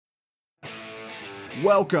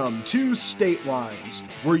Welcome to State Lines,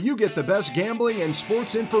 where you get the best gambling and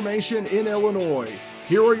sports information in Illinois.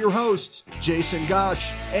 Here are your hosts, Jason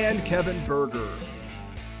Gotch and Kevin Berger.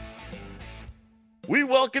 We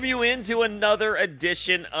welcome you into another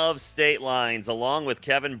edition of State Lines. Along with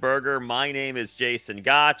Kevin Berger, my name is Jason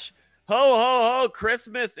Gotch. Ho, ho, ho,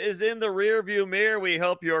 Christmas is in the rearview mirror. We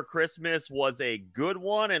hope your Christmas was a good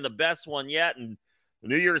one and the best one yet. And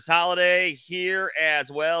New Year's holiday here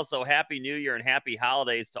as well. So happy New Year and happy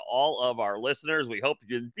holidays to all of our listeners. We hope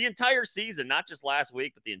the entire season, not just last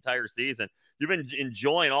week, but the entire season, you've been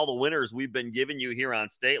enjoying all the winners we've been giving you here on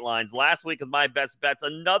State Lines. Last week with my best bets,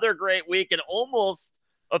 another great week and almost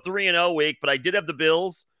a 3-0 week, but I did have the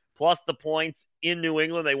Bills plus the points in New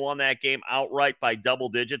England. They won that game outright by double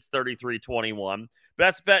digits, 33-21.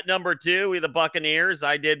 Best bet number 2, we the Buccaneers.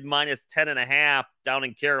 I did minus 10.5 down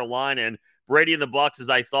in Carolina, and Brady and the Bucs, as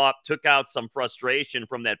I thought, took out some frustration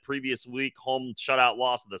from that previous week home shutout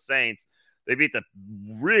loss of the Saints. They beat the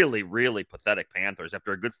really, really pathetic Panthers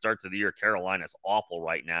after a good start to the year. Carolina's awful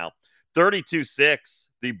right now. 32-6,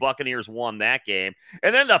 the Buccaneers won that game.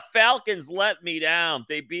 And then the Falcons let me down.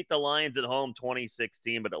 They beat the Lions at home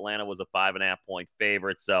 2016, but Atlanta was a 5.5-point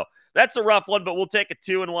favorite. So that's a rough one, but we'll take a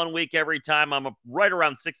 2-in-1 week every time. I'm right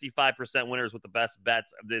around 65% winners with the best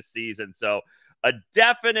bets of this season. So a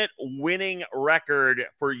definite winning record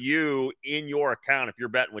for you in your account if you're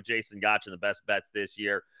betting with Jason Gotch and the best bets this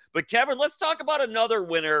year. But Kevin, let's talk about another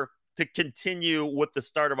winner to continue with the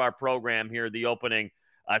start of our program here, the opening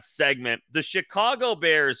segment. The Chicago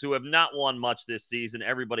Bears, who have not won much this season,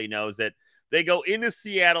 everybody knows it. They go into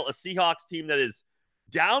Seattle, a Seahawks team that is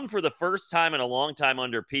down for the first time in a long time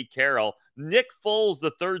under Pete Carroll. Nick Foles,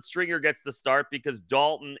 the third stringer, gets the start because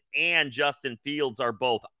Dalton and Justin Fields are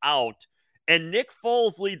both out. And Nick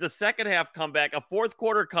Foles leads a second-half comeback, a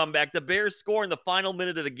fourth-quarter comeback. The Bears score in the final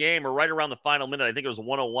minute of the game, or right around the final minute. I think it was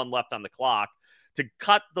 1:01 left on the clock, to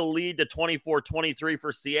cut the lead to 24-23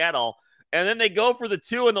 for Seattle. And then they go for the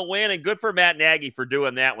 2 and the win, and good for Matt Nagy for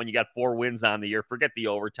doing that when you got 4 wins on the year. Forget the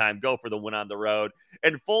overtime. Go for the win on the road.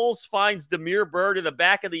 And Foles finds Damiere Byrd in the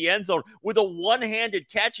back of the end zone with a one-handed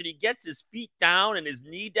catch, and he gets his feet down and his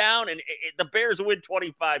knee down, and the Bears win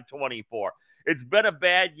 25-24. It's been a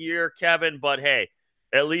bad year, Kevin, but hey,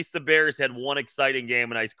 at least the Bears had one exciting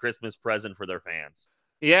game, a nice Christmas present for their fans.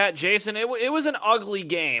 Yeah, Jason, it was an ugly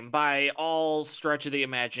game by all stretch of the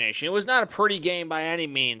imagination. It was not a pretty game by any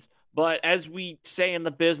means, but as we say in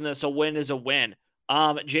the business, a win is a win.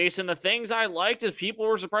 Jason, the things I liked is people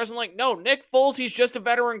were surprised and like, no, Nick Foles, he's just a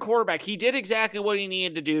veteran quarterback. He did exactly what he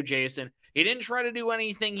needed to do, Jason. He didn't try to do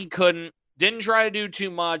anything he couldn't, didn't try to do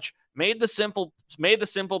too much. Made the simple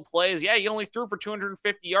plays. Yeah, he only threw for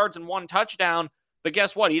 250 yards and 1 touchdown, but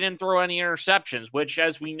guess what? He didn't throw any interceptions, which,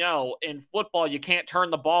 as we know, in football, you can't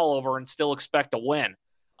turn the ball over and still expect a win.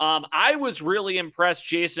 I was really impressed,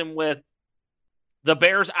 Jason, with the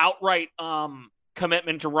Bears' outright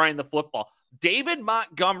commitment to running the football. David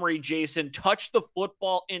Montgomery, Jason, touched the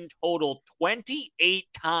football in total 28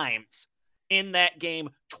 times in that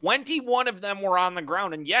game. 21 of them were on the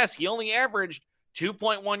ground, and yes, he only averaged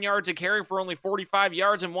 2.1 yards a carry for only 45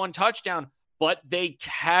 yards and 1 touchdown, but they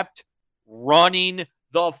kept running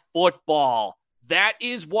the football. That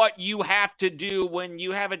is what you have to do when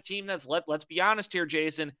you have a team that's, let's be honest here,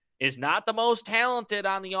 Jason, is not the most talented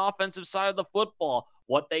on the offensive side of the football.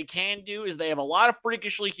 What they can do is they have a lot of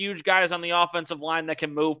freakishly huge guys on the offensive line that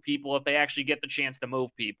can move people if they actually get the chance to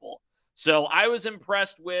move people. So I was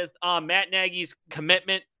impressed with Matt Nagy's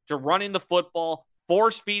commitment to running the football,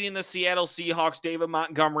 force-feeding the Seattle Seahawks, David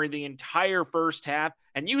Montgomery, the entire first half.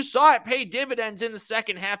 And you saw it pay dividends in the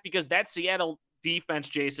second half because that Seattle defense,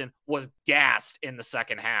 Jason, was gassed in the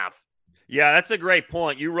second half. Yeah, that's a great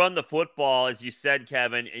point. You run the football, as you said,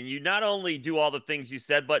 Kevin, and you not only do all the things you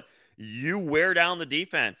said, but you wear down the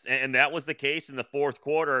defense. And that was the case in the fourth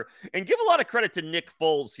quarter. And give a lot of credit to Nick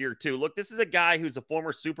Foles here, too. Look, this is a guy who's a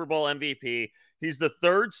former Super Bowl MVP. He's the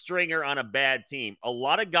third stringer on a bad team. A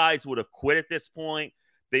lot of guys would have quit at this point.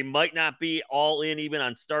 They might not be all in even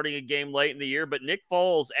on starting a game late in the year, but Nick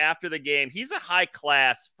Foles, after the game, he's a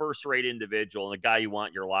high-class, first-rate individual and a guy you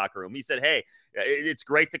want in your locker room. He said, hey, it's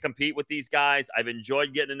great to compete with these guys. I've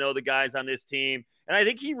enjoyed getting to know the guys on this team. And I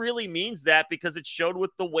think he really means that because it showed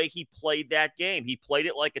with the way he played that game. He played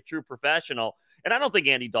it like a true professional. And I don't think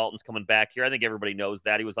Andy Dalton's coming back here. I think everybody knows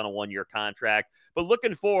that. He was on a 1-year contract. But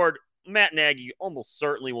looking forward, Matt Nagy almost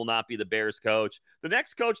certainly will not be the Bears coach. The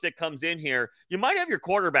next coach that comes in here, you might have your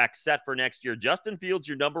quarterback set for next year. Justin Fields,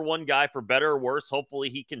 your number one guy, for better or worse. Hopefully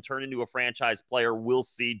he can turn into a franchise player. We'll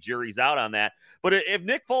see. Jury's out on that. But if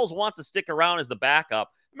Nick Foles wants to stick around as the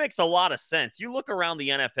backup, It makes a lot of sense. You look around the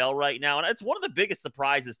NFL right now, and it's one of the biggest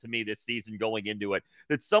surprises to me this season going into it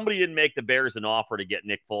that somebody didn't make the Bears an offer to get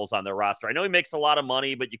Nick Foles on their roster. I know he makes a lot of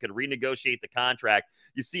money, but you could renegotiate the contract.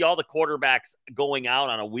 You see all the quarterbacks going out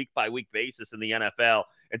on a week-by-week basis in the NFL,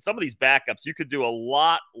 and some of these backups, you could do a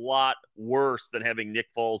lot worse than having Nick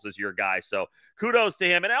Foles as your guy. So kudos to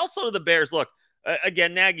him, and also to the Bears. Look,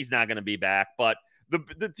 again, Nagy's not going to be back, but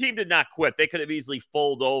the team did not quit. They could have easily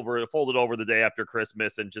folded over the day after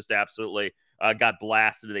Christmas and just absolutely got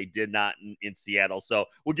blasted. They did not in Seattle. So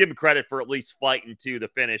we'll give them credit for at least fighting to the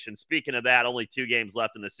finish. And speaking of that, only 2 games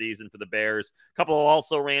left in the season for the Bears. A couple of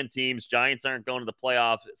also-ran teams. Giants aren't going to the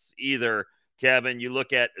playoffs either. Kevin, you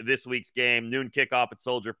look at this week's game, noon kickoff at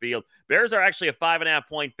Soldier Field. Bears are actually a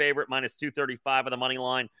 5.5-point favorite, minus 235 on the money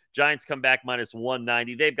line. Giants come back minus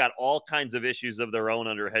 190. They've got all kinds of issues of their own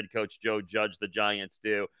under head coach Joe Judge. The Giants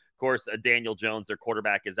do. Of course, Daniel Jones, their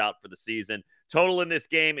quarterback, is out for the season. Total in this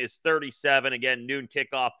game is 37. Again, noon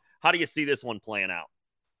kickoff. How do you see this one playing out?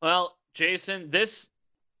 Well, Jason,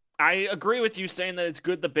 I agree with you saying that it's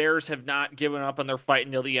good the Bears have not given up on their fight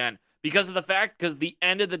until the end. Because the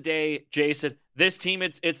end of the day, Jason, this team,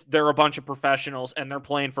 they're a bunch of professionals and they're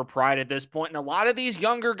playing for pride at this point. And a lot of these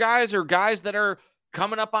younger guys are guys that are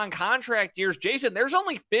coming up on contract years. Jason, there's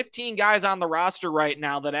only 15 guys on the roster right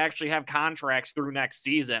now that actually have contracts through next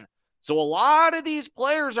season. So a lot of these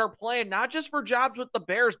players are playing not just for jobs with the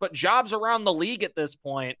Bears, but jobs around the league at this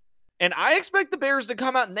point. And I expect the Bears to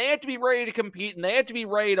come out and they have to be ready to compete and they have to be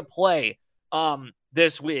ready to play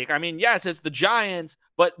this week. I mean, yes, it's the Giants,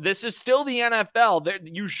 but this is still the NFL.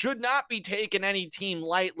 You should not be taking any team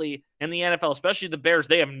lightly in the NFL, especially the Bears.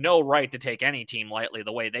 They have no right to take any team lightly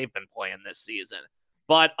the way they've been playing this season.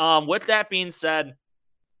 But with that being said,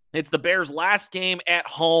 it's the Bears' last game at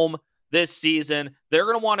home this season. They're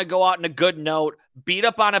going to want to go out on a good note, beat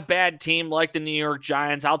up on a bad team like the New York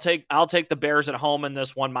Giants. I'll take the Bears at home in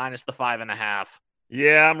this one, minus the 5.5.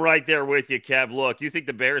 Yeah, I'm right there with you, Kev. Look, you think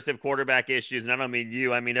the Bears have quarterback issues, and I don't mean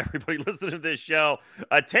you. I mean everybody listening to this show.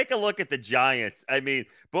 Take a look at the Giants. I mean,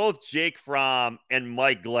 both Jake Fromm and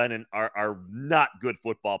Mike Glennon are not good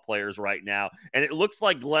football players right now. And it looks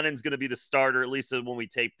like Glennon's going to be the starter, at least when we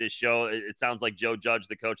tape this show. It sounds like Joe Judge,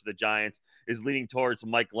 the coach of the Giants, is leaning towards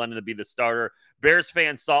Mike Glennon to be the starter. Bears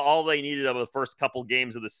fans saw all they needed over the first couple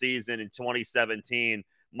games of the season in 2017.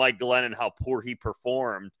 Mike Glennon, how poor he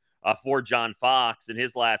performed for John Fox in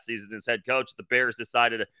his last season as head coach. The Bears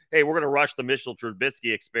decided, hey, we're going to rush the Mitchell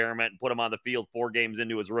Trubisky experiment and put him on the field 4 games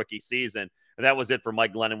into his rookie season. And that was it for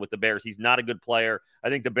Mike Glennon with the Bears. He's not a good player. I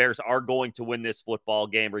think the Bears are going to win this football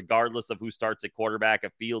game, regardless of who starts at quarterback,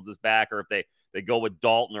 if Fields is back, or if they go with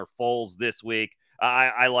Dalton or Foles this week.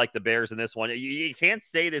 I like the Bears in this one. You can't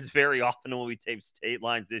say this very often when we tape state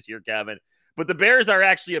lines this year, Kevin. But the Bears are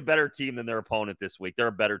actually a better team than their opponent this week. They're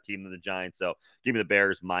a better team than the Giants. So give me the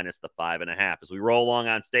Bears minus the 5.5. As we roll along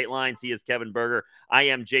on state lines, he is Kevin Berger. I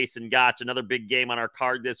am Jason Gotch. Another big game on our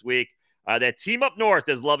card this week. That team up north,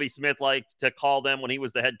 as Lovie Smith liked to call them when he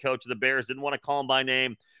was the head coach of the Bears, didn't want to call them by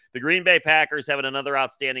name. The Green Bay Packers having another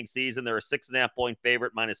outstanding season. They're a 6.5-point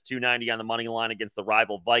favorite, minus 290 on the money line against the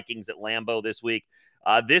rival Vikings at Lambeau this week.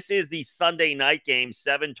 This is the Sunday night game,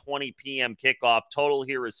 7:20 p.m. kickoff. Total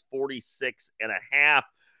here is 46.5.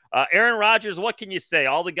 Aaron Rodgers, what can you say?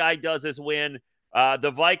 All the guy does is win.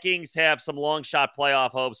 The Vikings have some long shot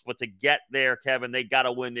playoff hopes, but to get there, Kevin, they got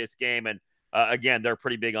to win this game. And again, they're a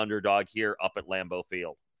pretty big underdog here up at Lambeau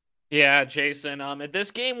Field. Yeah, Jason. If this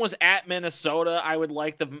game was at Minnesota, I would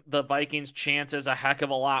like the Vikings' chances a heck of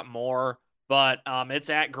a lot more. But it's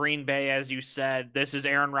at Green Bay, as you said. This is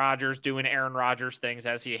Aaron Rodgers doing Aaron Rodgers things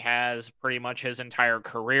as he has pretty much his entire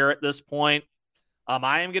career at this point.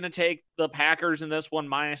 I am going to take the Packers in this one,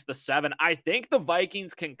 minus the 7. I think the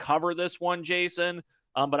Vikings can cover this one, Jason.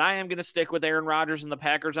 But I am going to stick with Aaron Rodgers and the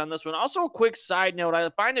Packers on this one. Also, a quick side note, I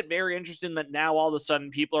find it very interesting that now all of a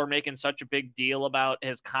sudden people are making such a big deal about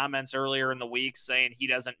his comments earlier in the week saying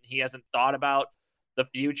he hasn't thought about the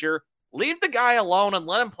future. Leave the guy alone and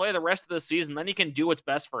let him play the rest of the season. Then he can do what's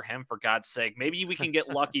best for him, for God's sake. Maybe we can get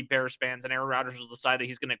lucky, Bears fans, and Aaron Rodgers will decide that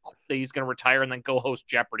he's going to retire and then go host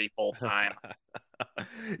Jeopardy full time.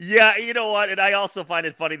 Yeah, you know what? And I also find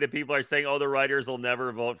it funny that people are saying, the writers will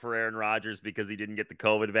never vote for Aaron Rodgers because he didn't get the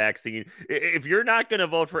COVID vaccine. If you're not going to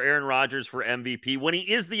vote for Aaron Rodgers for MVP, when he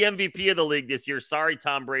is the MVP of the league this year, sorry,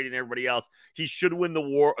 Tom Brady and everybody else, he should win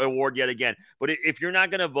the award yet again. But if you're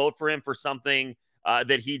not going to vote for him for something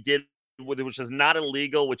that he did which is not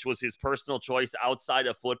illegal, which was his personal choice outside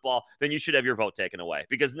of football, then you should have your vote taken away.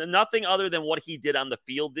 Because nothing other than what he did on the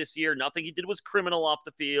field this year, nothing he did was criminal off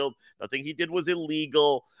the field, nothing he did was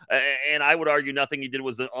illegal, and I would argue nothing he did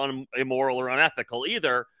was immoral or unethical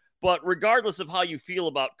either. But regardless of how you feel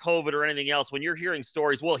about COVID or anything else, when you're hearing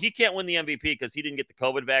stories, well, he can't win the MVP because he didn't get the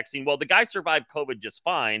COVID vaccine. Well, the guy survived COVID just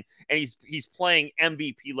fine, and he's playing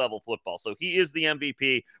MVP level football. So he is the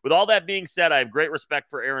MVP. With all that being said, I have great respect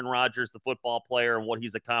for Aaron Rodgers, the football player, and what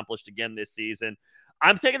he's accomplished again this season.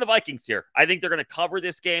 I'm taking the Vikings here. I think they're going to cover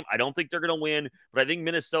this game. I don't think they're going to win, but I think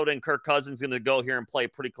Minnesota and Kirk Cousins are going to go here and play a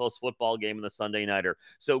pretty close football game in the Sunday Nighter.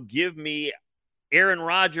 So give me Aaron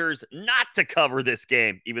Rodgers not to cover this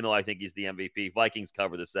game, even though I think he's the MVP. Vikings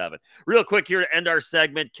cover the 7. Real quick here to end our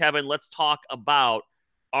segment, Kevin, let's talk about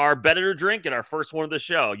our Bet It or Drink It, our first one of the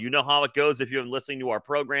show. You know how it goes if you've been listening to our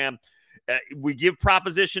program. We give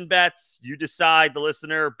proposition bets. You decide, the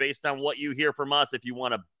listener, based on what you hear from us, if you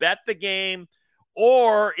want to bet the game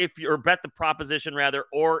or bet the proposition rather,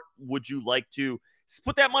 or would you like to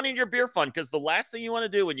put that money in your beer fund? Because the last thing you want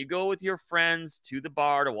to do when you go with your friends to the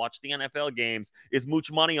bar to watch the NFL games is mooch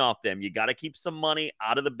money off them. You got to keep some money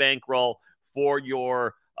out of the bankroll for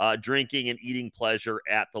your drinking and eating pleasure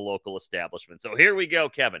at the local establishment. So here we go,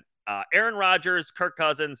 Kevin. Aaron Rodgers, Kirk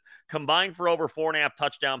Cousins, combined for over 4.5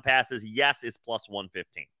 touchdown passes. Yes is plus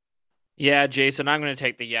 115. Yeah, Jason, I'm going to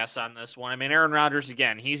take the yes on this one. I mean, Aaron Rodgers,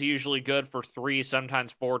 again, he's usually good for 3,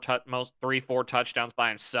 sometimes 4 touchdowns by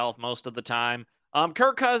himself most of the time.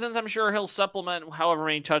 Kirk Cousins, I'm sure he'll supplement however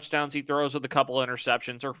many touchdowns he throws with a couple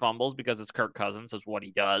interceptions or fumbles because it's Kirk Cousins is what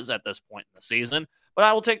he does at this point in the season. But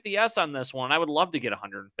I will take the yes on this one. I would love to get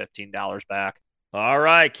 $115 back. All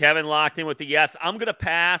right, Kevin locked in with the yes. I'm going to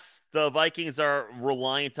pass. The Vikings are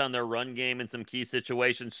reliant on their run game in some key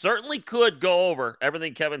situations. Certainly could go over.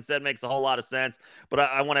 Everything Kevin said makes a whole lot of sense, but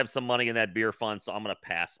I want to have some money in that beer fund, so I'm going to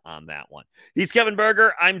pass on that one. He's Kevin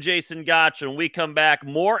Berger. I'm Jason Gotch. When we come back,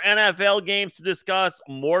 more NFL games to discuss,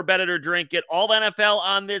 more Bet It or Drink It, all NFL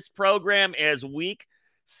on this program as week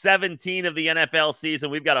 17 of the NFL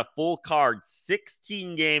season. We've got a full card,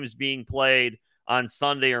 16 games being played on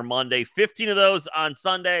Sunday or Monday, 15 of those on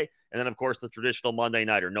Sunday, and then, of course, the traditional Monday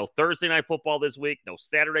nighter. No Thursday night football this week, no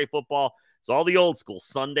Saturday football. It's all the old school,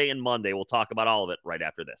 Sunday and Monday. We'll talk about all of it right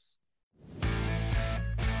after this.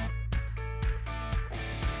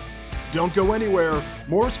 Don't go anywhere.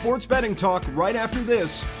 More sports betting talk right after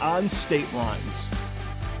this on State Lines.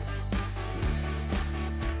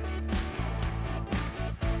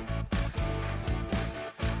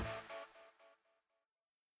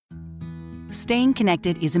 Staying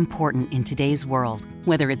connected is important in today's world,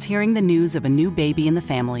 whether it's hearing the news of a new baby in the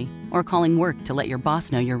family or calling work to let your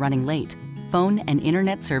boss know you're running late. Phone and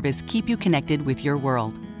internet service keep you connected with your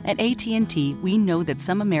world. At AT&T, we know that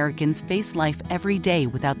some Americans face life every day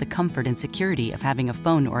without the comfort and security of having a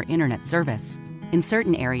phone or internet service. In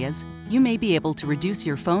certain areas, you may be able to reduce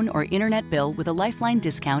your phone or internet bill with a Lifeline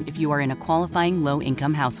discount if you are in a qualifying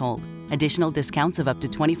low-income household. Additional discounts of up to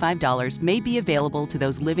 $25 may be available to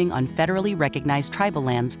those living on federally recognized tribal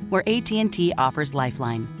lands where AT&T offers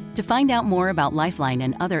Lifeline. To find out more about Lifeline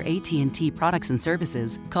and other AT&T products and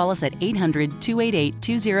services, call us at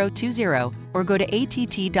 800-288-2020 or go to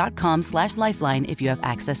att.com/lifeline if you have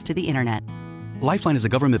access to the internet. Lifeline is a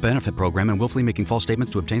government benefit program, and willfully making false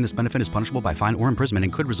statements to obtain this benefit is punishable by fine or imprisonment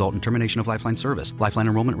and could result in termination of Lifeline service. Lifeline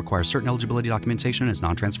enrollment requires certain eligibility documentation and is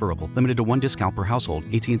non-transferable. Limited to 1 discount per household.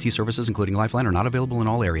 AT&T services, including Lifeline, are not available in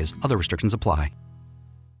all areas. Other restrictions apply.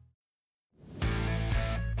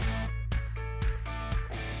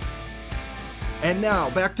 And now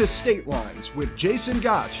back to State Lines with Jason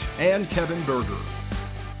Gotch and Kevin Berger.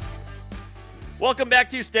 Welcome back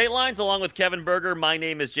to State Lines along with Kevin Berger. My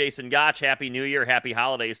name is Jason Gotch. Happy New Year. Happy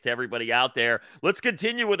holidays to everybody out there. Let's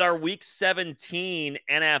continue with our Week 17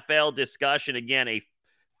 NFL discussion. Again, a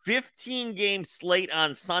 15-game slate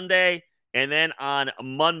on Sunday, and then on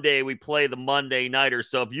Monday, we play the Monday Nighter.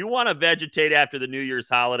 So if you want to vegetate after the New Year's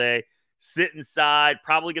holiday, sit inside,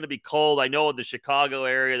 probably going to be cold. I know in the Chicago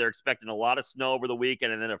area, they're expecting a lot of snow over the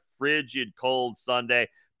weekend and then a frigid cold Sunday.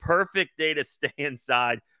 Perfect day to stay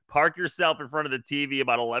inside. Park yourself in front of the TV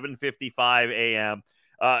about 11:55 a.m.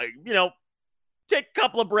 Take a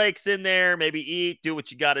couple of breaks in there, maybe eat, do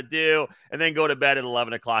what you got to do, and then go to bed at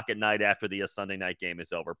 11 o'clock at night after the Sunday night game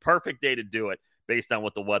is over. Perfect day to do it based on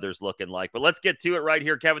what the weather's looking like. But let's get to it right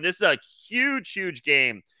here, Kevin. This is a huge, huge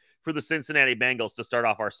game for the Cincinnati Bengals to start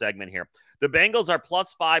off our segment here. The Bengals are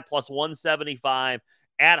 +5, +175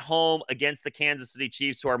 at home against the Kansas City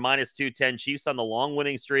Chiefs, who are -210. Chiefs on the long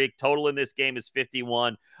winning streak. Total in this game is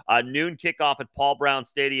 51. Noon kickoff at Paul Brown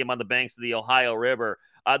Stadium on the banks of the Ohio River.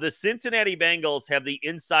 The Cincinnati Bengals have the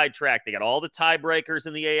inside track. They got all the tiebreakers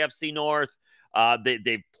in the AFC North.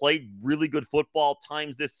 They've played really good football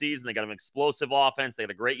times this season. They got an explosive offense. They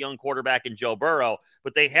got a great young quarterback in Joe Burrow,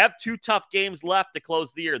 but they have 2 tough games left to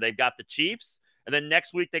close the year. They've got the Chiefs, and then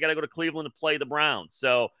next week they got to go to Cleveland to play the Browns.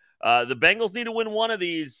 So the Bengals need to win one of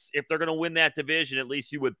these if they're going to win that division. At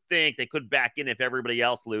least you would think. They could back in if everybody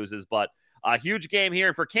else loses, but a huge game here.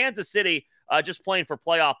 And for Kansas City, just playing for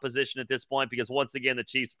playoff position at this point, because once again, the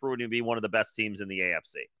Chiefs proving to be one of the best teams in the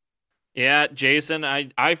AFC. Yeah, Jason,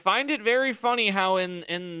 I find it very funny how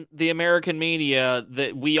in the American media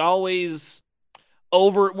that we always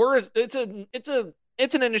it's an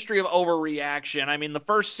industry of overreaction. I mean, the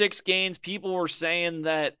first 6 games, people were saying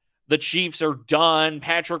that the Chiefs are done.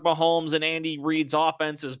 Patrick Mahomes and Andy Reid's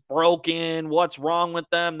offense is broken. What's wrong with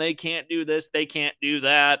them? They can't do this. They can't do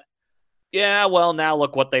that. Yeah, well, now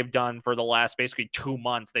look what they've done for the last basically 2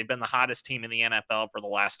 months. They've been the hottest team in the NFL for the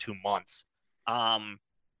last 2 months.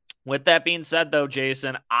 With that being said, though,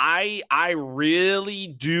 Jason, I really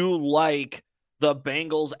do like the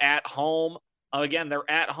Bengals at home. Again, they're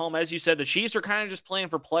at home. As you said, the Chiefs are kind of just playing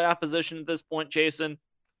for playoff position at this point, Jason.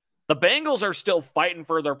 The Bengals are still fighting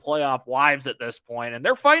for their playoff lives at this point, and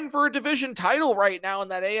they're fighting for a division title right now in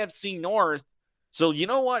that AFC North. So you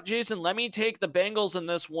know what, Jason? Let me take the Bengals in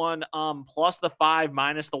this one, plus the 5,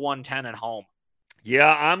 minus the 110 at home.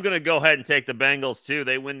 Yeah, I'm going to go ahead and take the Bengals, too.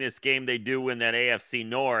 They win this game. They do win that AFC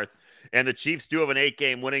North. And the Chiefs do have an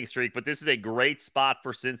 8-game winning streak, but this is a great spot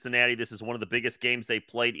for Cincinnati. This is one of the biggest games they've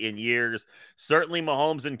played in years. Certainly,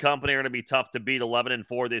 Mahomes and company are going to be tough to beat,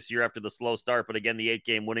 11-4 this year after the slow start, but again, the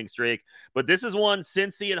 8-game winning streak. But this is one,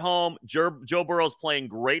 Cincy at home. Joe Burrow's playing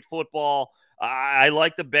great football. I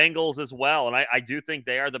like the Bengals as well, and I do think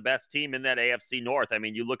they are the best team in that AFC North. I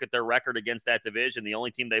mean, you look at their record against that division, the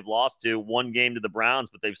only team they've lost to, 1 game to the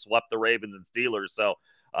Browns, but they've swept the Ravens and Steelers. So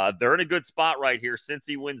they're in a good spot right here. Since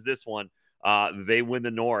he wins this one, they win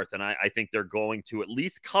the North, and I think they're going to at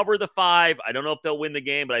least cover the 5. I don't know if they'll win the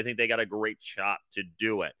game, but I think they got a great shot to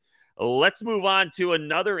do it. Let's move on to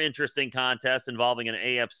another interesting contest involving an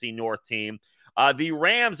AFC North team. The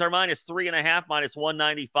Rams are minus 3.5, minus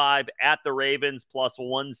 195 at the Ravens, plus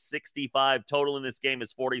 165. Total in this game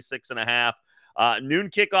is 46.5. Noon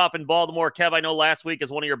kickoff in Baltimore. Kev, I know last week is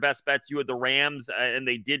one of your best bets. You had the Rams, and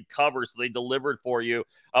they did cover, so they delivered for you.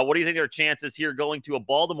 What do you think their chances here going to a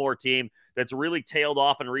Baltimore team that's really tailed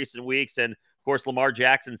off in recent weeks? And, of course, Lamar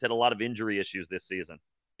Jackson's had a lot of injury issues this season.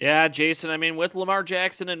 Yeah, Jason, I mean, with Lamar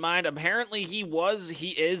Jackson in mind, apparently he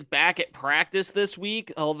is back at practice this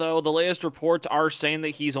week, although the latest reports are saying that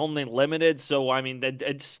he's only limited. So, I mean,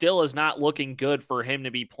 it still is not looking good for him to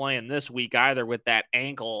be playing this week either with that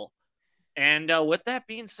ankle. And with that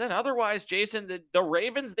being said, otherwise, Jason, the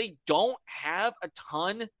Ravens, they don't have a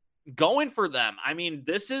ton going for them. I mean,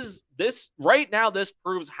 this right now, this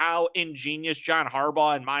proves how ingenious John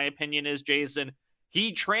Harbaugh, in my opinion, is, Jason.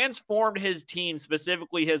 He transformed his team,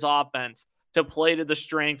 specifically his offense, to play to the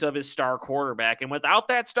strengths of his star quarterback. And without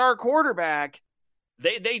that star quarterback,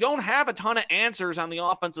 they don't have a ton of answers on the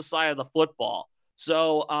offensive side of the football.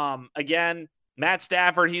 So, again, Matt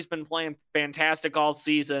Stafford, he's been playing fantastic all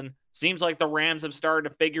season. Seems like the Rams have started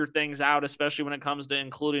to figure things out, especially when it comes to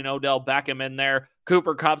including Odell Beckham in there.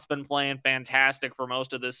 Cooper Kupp's been playing fantastic for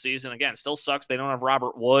most of this season. Again, still sucks they don't have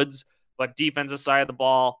Robert Woods. But defensive side of the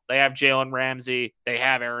ball, they have Jalen Ramsey. They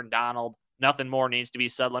have Aaron Donald. Nothing more needs to be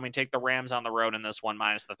said. Let me take the Rams on the road in this one,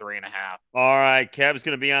 minus the 3.5. All right, Kev's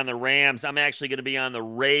going to be on the Rams. I'm actually going to be on the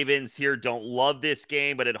Ravens here. Don't love this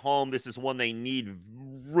game, but at home, this is one they need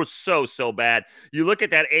so bad. You look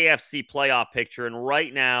at that AFC playoff picture, and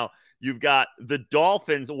right now, you've got the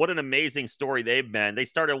Dolphins. What an amazing story they've been. They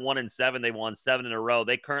started 1-7. They won 7 in a row.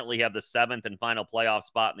 They currently have the 7th and final playoff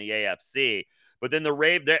spot in the AFC. But then the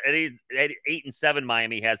Ravens, at 8-7,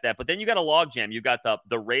 Miami has that. But then you got a logjam. You got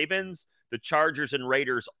the Ravens, the Chargers, and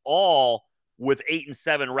Raiders all with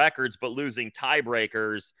 8-7 records, but losing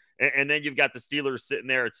tiebreakers. And then you've got the Steelers sitting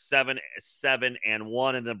there at 7-1,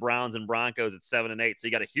 and the Browns and Broncos at 7-8. So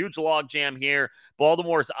you got a huge logjam here.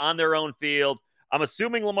 Baltimore's on their own field. I'm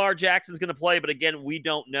assuming Lamar Jackson's going to play, but again, we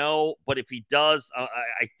don't know. But if he does,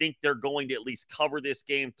 I think they're going to at least cover this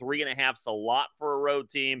game. 3.5's a lot for a road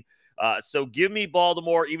team. So give me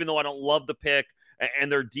Baltimore, even though I don't love the pick,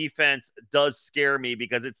 and their defense does scare me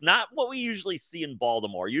because it's not what we usually see in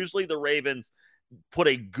Baltimore. Usually the Ravens put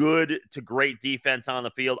a good to great defense on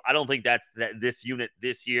the field. I don't think that's this unit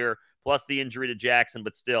this year, plus the injury to Jackson,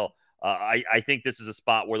 but still, I think this is a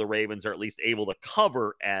spot where the Ravens are at least able to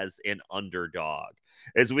cover as an underdog.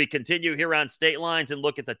 As we continue here on State Lines and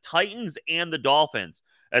look at the Titans and the Dolphins.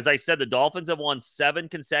 As I said, the Dolphins have won 7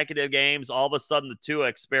 consecutive games. All of a sudden, the Tua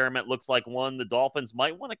experiment looks like one the Dolphins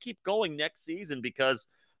might want to keep going next season because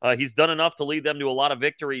he's done enough to lead them to a lot of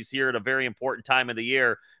victories here at a very important time of the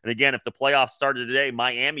year. And again, if the playoffs started today,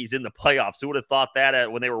 Miami's in the playoffs. Who would have thought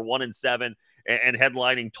that when they were 1-7 and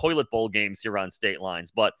headlining toilet bowl games here on State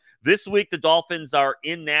Lines? But this week, the Dolphins are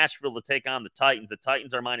in Nashville to take on the Titans. The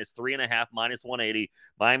Titans are -3.5, -180.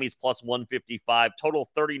 Miami's +155. Total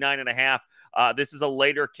 39.5. This is a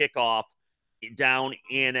later kickoff down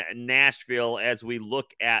in Nashville as we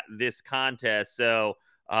look at this contest. So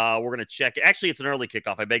we're going to check. Actually, it's an early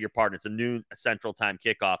kickoff. I beg your pardon. It's a noon Central Time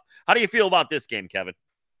kickoff. How do you feel about this game, Kevin?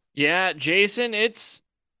 Yeah, Jason,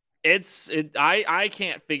 I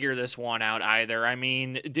can't figure this one out either. I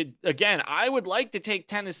mean, again, I would like to take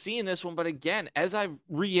Tennessee in this one, but again, as I've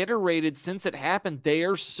reiterated since it happened, they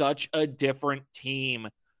are such a different team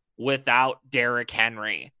without Derrick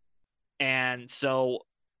Henry. And so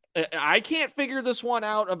I can't figure this one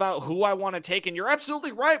out about who I want to take. And you're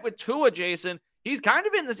absolutely right with Tua, Jason. He's kind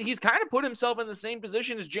of put himself in the same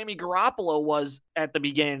position as Jimmy Garoppolo was at the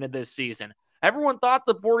beginning of this season. Everyone thought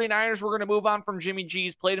the 49ers were going to move on from Jimmy G.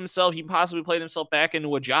 He possibly played himself back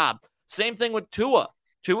into a job. Same thing with Tua.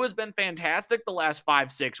 Tua's been fantastic the last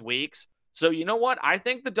 5-6 weeks. So you know what? I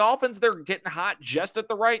think the Dolphins, they're getting hot just at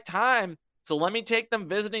the right time. So let me take them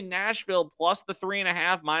visiting Nashville plus the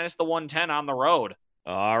 3.5 minus the 110 on the road.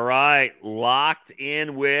 All right. Locked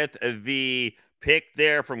in with the pick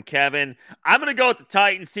there from Kevin. I'm going to go with the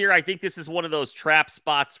Titans here. I think this is one of those trap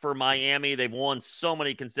spots for Miami. They've won so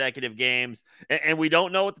many consecutive games, and we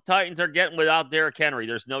don't know what the Titans are getting without Derrick Henry.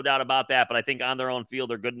 There's no doubt about that, but I think on their own field,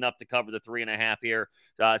 they're good enough to cover the 3.5 here.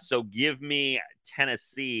 So give me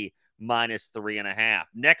Tennessee -3.5.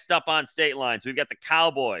 Next up on State Lines, we've got the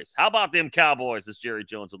Cowboys. How about them Cowboys, as Jerry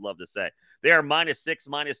Jones would love to say? They are -6,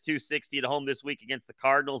 -260 at home this week against the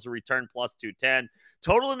Cardinals, who return +210.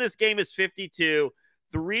 Total in this game is 52.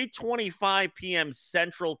 3:25 p.m.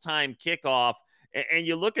 Central Time kickoff. And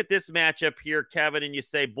you look at this matchup here, Kevin, and you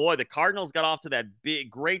say, boy, the Cardinals got off to that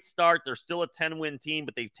great start. They're still a 10-win team,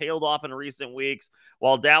 but they've tailed off in recent weeks,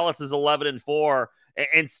 while Dallas is 11-4.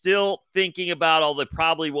 And still thinking about, they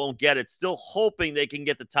probably won't get it. Still hoping they can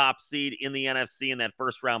get the top seed in the NFC in that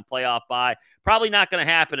first-round playoff bye. Probably not going to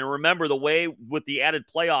happen. And remember, the way with the added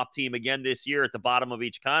playoff team again this year at the bottom of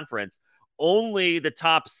each conference, only the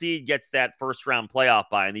top seed gets that first-round playoff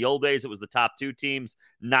bye. In the old days, it was the top 2 teams.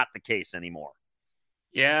 Not the case anymore.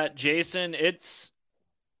 Yeah, Jason, it's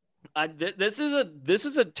this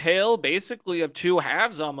is a tale basically of 2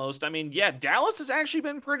 halves almost. I mean, yeah, Dallas has actually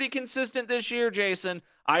been pretty consistent this year, Jason.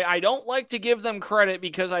 I don't like to give them credit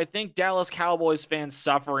because I think Dallas Cowboys fans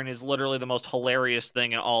suffering is literally the most hilarious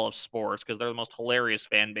thing in all of sports because they're the most hilarious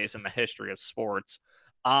fan base in the history of sports.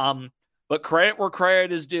 But credit where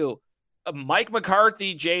credit is due. Mike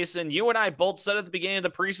McCarthy, Jason, you and I both said at the beginning of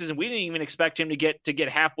the preseason we didn't even expect him to get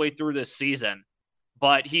halfway through this season,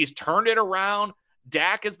 but he's turned it around.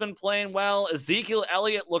 Dak has been playing well. Ezekiel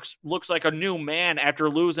Elliott looks like a new man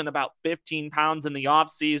after losing about 15 pounds in the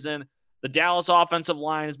offseason. The Dallas offensive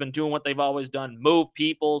line has been doing what they've always done, move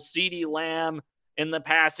people. CeeDee Lamb in the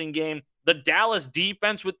passing game. The Dallas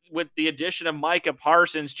defense with the addition of Micah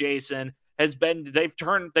Parsons, Jason,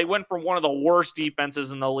 they went from one of the worst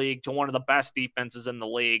defenses in the league to one of the best defenses in the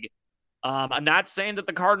league. I'm not saying that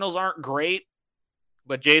the Cardinals aren't great,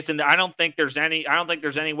 but Jason, I don't think there's any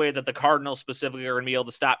way that the Cardinals specifically are going to be able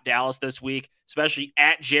to stop Dallas this week, especially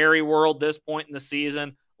at Jerry World this point in the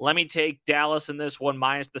season. Let me take Dallas in this one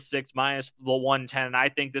 -6, -the 110. And I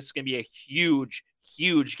think this is going to be a huge,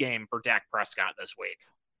 huge game for Dak Prescott this week.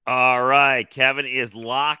 All right, Kevin is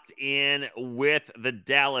locked in with the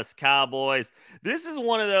Dallas Cowboys. This is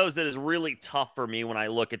one of those that is really tough for me when I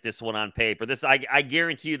look at this one on paper. I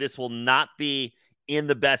guarantee you this will not be in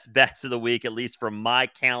the best bets of the week, at least from my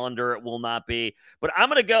calendar, it will not be. But I'm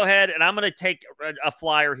going to go ahead and I'm going to take a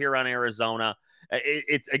flyer here on Arizona.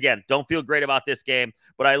 It's again, don't feel great about this game,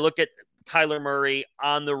 but I look at Kyler Murray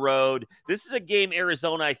on the road. This is a game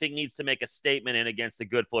Arizona, I think, needs to make a statement in against a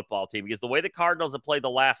good football team because the way the Cardinals have played the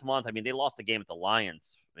last month, I mean, they lost a game at the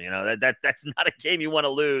Lions. You know, that's not a game you want to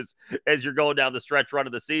lose as you're going down the stretch run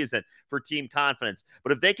of the season for team confidence.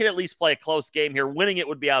 But if they can at least play a close game here, winning it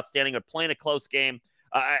would be outstanding. But playing a close game,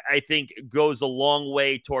 I think goes a long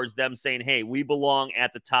way towards them saying, hey, we belong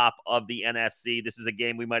at the top of the NFC. This is a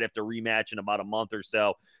game we might have to rematch in about a month or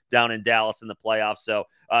so down in Dallas in the playoffs. So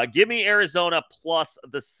give me Arizona plus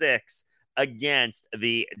the 6 against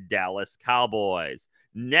the Dallas Cowboys.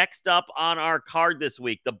 Next up on our card this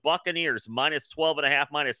week, the Buccaneers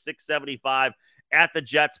 -12.5, -675 at the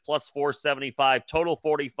Jets +475, total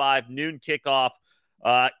 45, noon kickoff.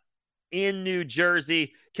 in New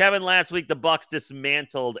Jersey. Kevin, last week the Bucs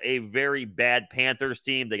dismantled a very bad Panthers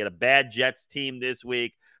team. They got a bad Jets team this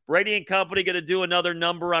week. Brady and company going to do another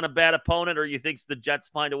number on a bad opponent, or you think the Jets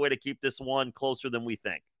find a way to keep this one closer than we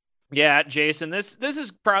think? Yeah, Jason, this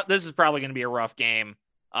is probably going to be a rough game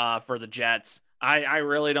for the Jets. I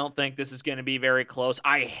really don't think this is going to be very close.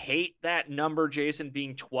 I hate that number, Jason,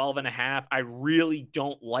 being 12.5. I really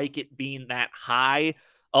don't like it being that high,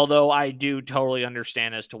 although I do totally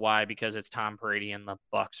understand as to why, because it's Tom Brady and the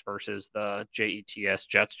Bucs versus the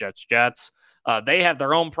Jets. They have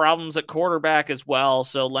their own problems at quarterback as well,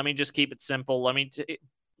 so let me just keep it simple. Let me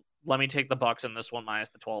take the Bucs in this one minus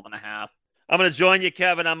the 12.5. I'm going to join you,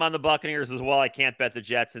 Kevin. I'm on the Buccaneers as well. I can't bet the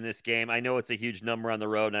Jets in this game. I know it's a huge number on the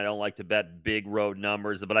road, and I don't like to bet big road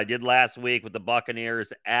numbers, but I did last week with the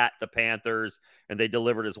Buccaneers at the Panthers, and they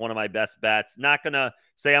delivered as one of my best bets. Not going to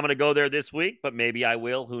say I'm going to go there this week, but maybe I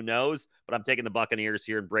will. Who knows? But I'm taking the Buccaneers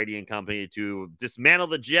here and Brady and company to dismantle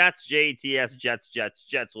the Jets. Jets.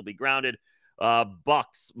 Jets will be grounded.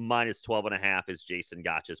 Bucks minus 12.5 is Jason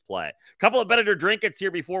Gotch's play. Couple of better drink it's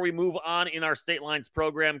here before we move on in our State Lines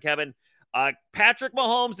program, Kevin. Patrick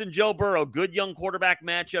Mahomes and Joe Burrow, good young quarterback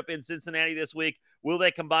matchup in Cincinnati this week. Will they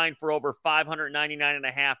combine for over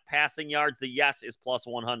 599.5 passing yards? The yes is plus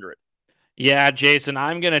 100. Yeah, Jason,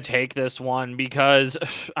 I'm going to take this one because,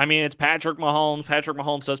 I mean, it's Patrick Mahomes. Patrick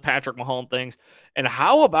Mahomes does Patrick Mahomes things. And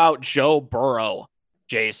how about Joe Burrow,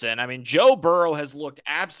 Jason? I mean, Joe Burrow has looked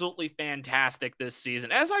absolutely fantastic this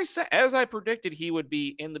season. As I predicted he would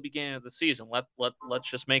be in the beginning of the season. Let's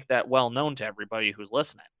just make that well known to everybody who's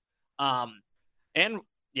listening. So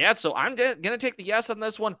I'm going to take the yes on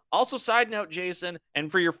this one. Also, side note, Jason,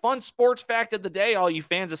 and for your fun sports fact of the day, all you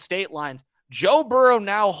fans of State Lines, Joe Burrow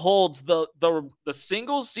now holds the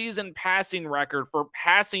single season passing record for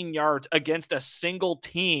passing yards against a single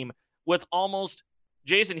team with almost,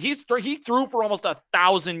 Jason, he threw for almost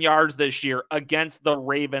 1,000 yards this year against the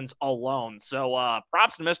Ravens alone. So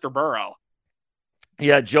props to Mr. Burrow.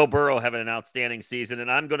 Yeah, Joe Burrow having an outstanding season,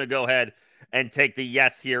 and I'm going to go ahead and take the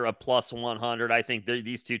yes here of plus 100. I think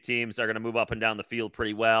these two teams are going to move up and down the field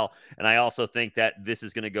pretty well, and I also think that this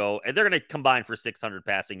is going to go, and they're going to combine for 600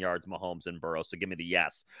 passing yards, Mahomes and Burrow, so give me the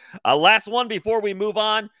yes. Last one before we move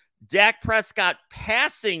on, Dak Prescott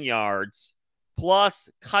passing yards plus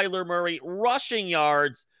Kyler Murray rushing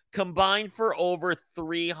yards combined for over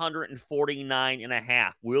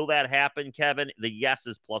 349.5. Will that happen, Kevin? The yes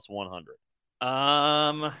is plus 100.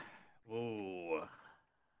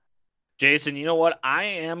 Jason, you know what? I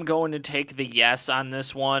am going to take the yes on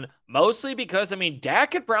this one, mostly because, I mean,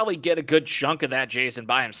 Dak could probably get a good chunk of that, Jason,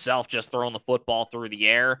 by himself, just throwing the football through the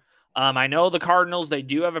air. I know the Cardinals, they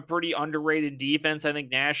do have a pretty underrated defense, I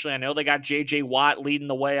think, nationally. I know they got J.J. Watt leading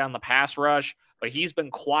the way on the pass rush, but he's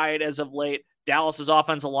been quiet as of late. Dallas's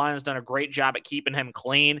offensive line has done a great job at keeping him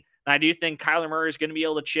clean. And I do think Kyler Murray is going to be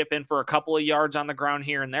able to chip in for a couple of yards on the ground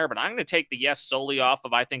here and there, but I'm going to take the yes solely off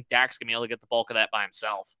of I think Dak's going to be able to get the bulk of that by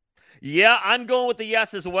himself. Yeah, I'm going with the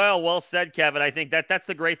yes as well. Well said, Kevin. I think that's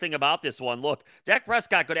the great thing about this one. Look, Dak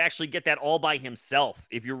Prescott could actually get that all by himself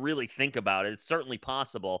if you really think about it. It's certainly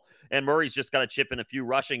possible. And Murray's just got to chip in a few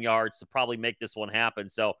rushing yards to probably make this one happen.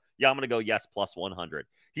 So, yeah, I'm going to go yes plus 100.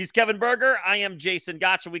 He's Kevin Berger. I am Jason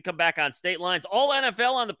Gotch. We come back on State Lines. All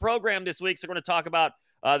NFL on the program this week. So we're going to talk about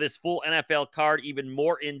this full NFL card even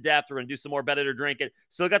more in depth. We're going to do some more Bet It or Drink It.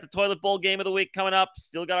 Still got the Toilet Bowl game of the week coming up.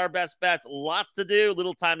 Still got our best bets. Lots to do.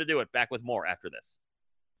 Little time to do it. Back with more after this.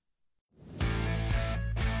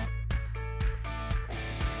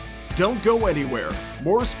 Don't go anywhere.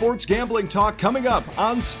 More sports gambling talk coming up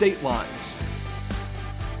on State Lines.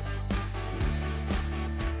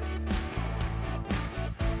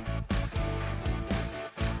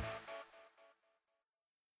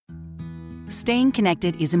 Staying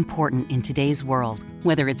connected is important in today's world.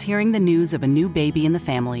 Whether it's hearing the news of a new baby in the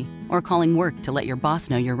family or calling work to let your boss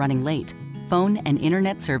know you're running late, phone and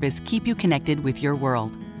internet service keep you connected with your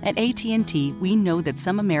world. At AT&T, we know that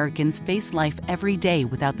some Americans face life every day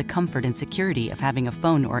without the comfort and security of having a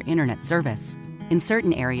phone or internet service. In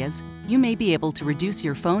certain areas, you may be able to reduce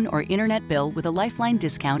your phone or internet bill with a Lifeline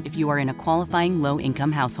discount if you are in a qualifying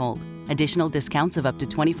low-income household. Additional discounts of up to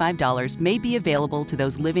 $25 may be available to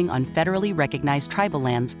those living on federally recognized tribal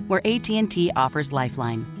lands where AT&T offers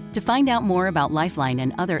Lifeline. To find out more about Lifeline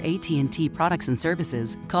and other AT&T products and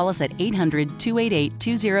services, call us at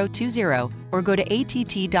 800-288-2020 or go to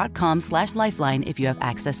att.com/lifeline if you have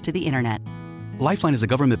access to the internet. Lifeline is a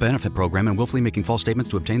government benefit program, and willfully making false statements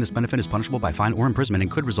to obtain this benefit is punishable by fine or imprisonment and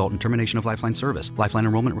could result in termination of Lifeline service. Lifeline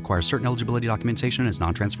enrollment requires certain eligibility documentation and is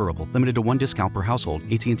non-transferable. Limited to one discount per household.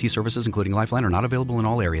 AT&T services, including Lifeline, are not available in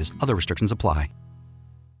all areas. Other restrictions apply.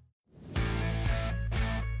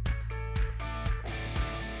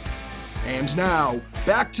 And now,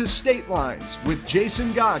 back to State Lines with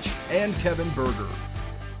Jason Gotch and Kevin Berger.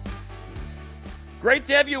 Great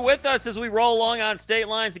to have you with us as we roll along on State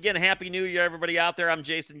Lines. Again, Happy New Year, everybody out there. I'm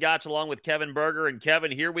Jason Gotch along with Kevin Berger. And Kevin,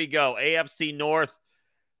 here we go. AFC North.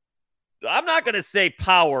 I'm not going to say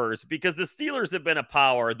powers because the Steelers have been a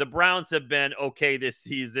power. The Browns have been okay this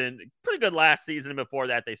season. Pretty good last season. And before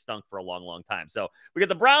that, they stunk for a long, long time. So we got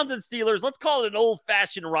the Browns and Steelers. Let's call it an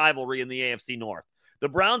old-fashioned rivalry in the AFC North. The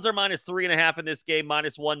Browns are minus 3.5 in this game,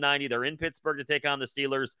 minus 190. They're in Pittsburgh to take on the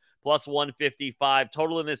Steelers, plus 155.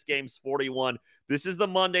 Total in this game's 41. This is the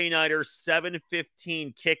Monday Nighter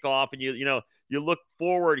 7:15 kickoff. And you look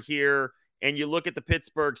forward here and you look at the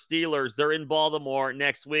Pittsburgh Steelers. They're in Baltimore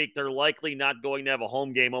next week. They're likely not going to have a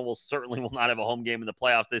home game. Almost certainly will not have a home game in the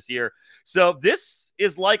playoffs this year. So this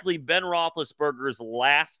is likely Ben Roethlisberger's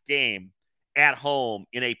last game at home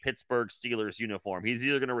in a Pittsburgh Steelers uniform. He's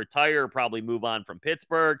either going to retire or probably move on from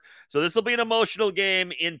Pittsburgh. So this will be an emotional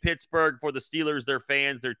game in Pittsburgh for the Steelers, their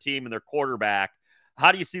fans, their team, and their quarterback.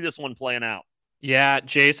 How do you see this one playing out? Yeah,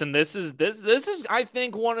 Jason, this is I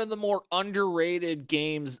think one of the more underrated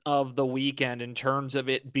games of the weekend in terms of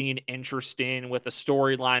it being interesting with a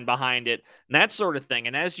storyline behind it and that sort of thing.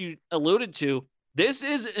 And as you alluded to, this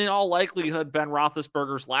is in all likelihood Ben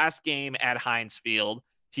Roethlisberger's last game at Heinz Field.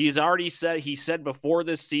 He's already said before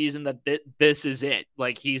this season that this is it.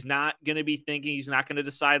 Like, he's not going to be thinking, he's not going to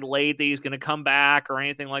decide late that he's going to come back or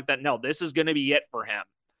anything like that. No, this is going to be it for him.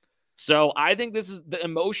 So I think the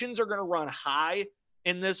emotions are going to run high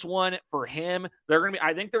in this one for him.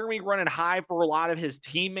 I think they're going to be running high for a lot of his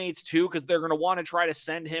teammates too, because they're going to want to try to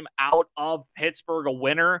send him out of Pittsburgh a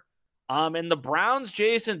winner. And the Browns,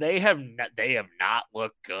 Jason, they have not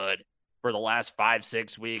looked good for the last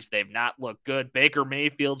 5-6 weeks. They've not looked good. Baker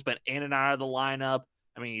Mayfield's been in and out of the lineup.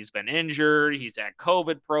 I mean, he's been injured. He's had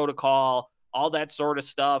COVID protocol, all that sort of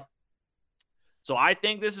stuff. So I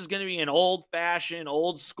think this is going to be an old-fashioned,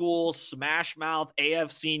 old-school, smash-mouth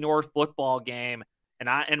AFC North football game.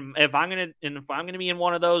 And if I'm going to be in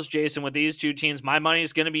one of those, Jason, with these two teams, my money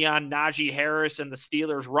is going to be on Najee Harris and the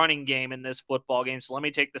Steelers running game in this football game. So let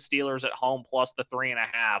me take the Steelers at home plus the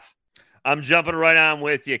 3.5. I'm jumping right on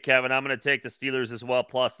with you, Kevin. I'm going to take the Steelers as well,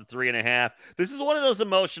 plus the 3.5. This is one of those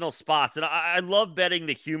emotional spots, and I love betting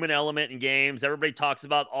the human element in games. Everybody talks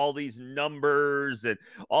about all these numbers and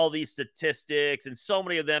all these statistics, and so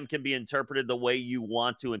many of them can be interpreted the way you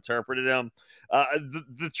want to interpret them.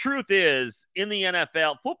 The truth is, in the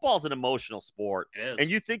NFL, football's an emotional sport. It is.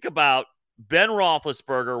 And you think about Ben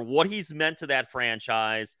Roethlisberger, what he's meant to that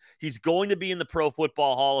franchise. He's going to be in the Pro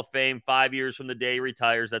Football Hall of Fame 5 years from the day he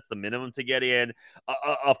retires. That's the minimum to get in.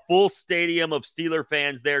 A full stadium of Steeler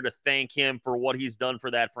fans there to thank him for what he's done for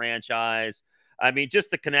that franchise. I mean, just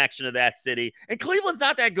the connection to that city. And Cleveland's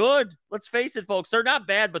not that good. Let's face it, folks. They're not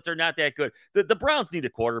bad, but they're not that good. The Browns need a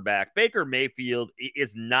quarterback. Baker Mayfield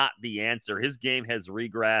is not the answer. His game has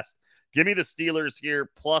regressed. Give me the Steelers here,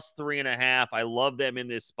 plus 3.5. I love them in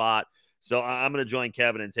this spot. So I'm going to join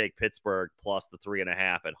Kevin and take Pittsburgh plus the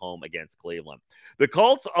 3.5 at home against Cleveland. The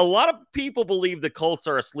Colts, a lot of people believe the Colts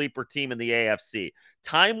are a sleeper team in the AFC.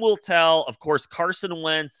 Time will tell. Of course, Carson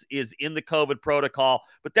Wentz is in the COVID protocol,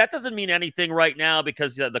 but that doesn't mean anything right now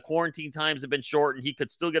because the quarantine times have been shortened. He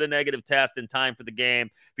could still get a negative test in time for the game.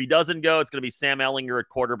 If he doesn't go, it's going to be Sam Ehlinger at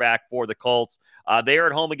quarterback for the Colts. They are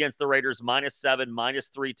at home against the Raiders, -7,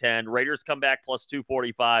 -310. Raiders come back plus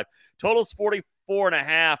 245. Total's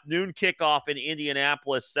 44.5. Noon kickoff in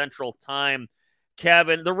Indianapolis Central Time.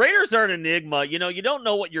 Kevin, the Raiders are an enigma. You don't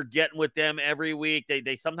know what you're getting with them every week.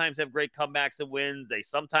 They sometimes have great comebacks and wins. They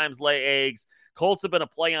sometimes lay eggs. Colts have been a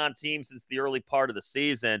play-on team since the early part of the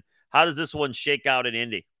season. How does this one shake out in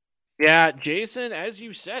Indy? Yeah, Jason, as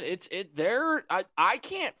you said, I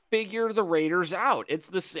can't figure the Raiders out.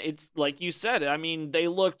 It's like you said. I mean, they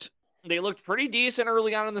looked pretty decent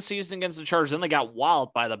early on in the season against the Chargers. Then they got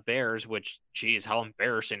walloped by the Bears, which, geez, how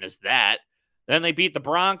embarrassing is that? Then they beat the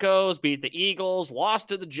Broncos, beat the Eagles, lost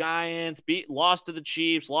to the Giants, lost to the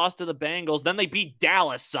Chiefs, lost to the Bengals. Then they beat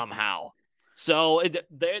Dallas somehow. So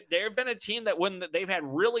they've been a team that when they've had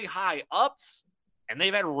really high ups and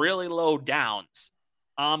they've had really low downs.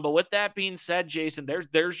 But with that being said, Jason,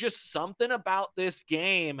 there's just something about this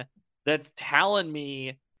game that's telling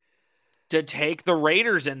me to take the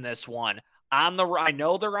Raiders in this one. I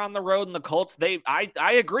know they're on the road, and the Colts, I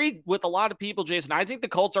agreed with a lot of people, Jason. I think the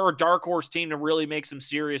Colts are a dark horse team to really make some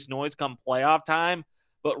serious noise come playoff time.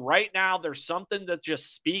 But right now, there's something that's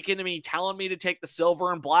just speaking to me, telling me to take the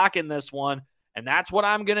silver and black in this one. And that's what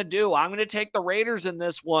I'm going to do. I'm going to take the Raiders in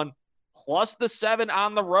this one, plus the 7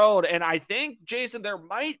 on the road. And I think, Jason, there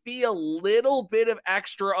might be a little bit of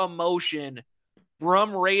extra emotion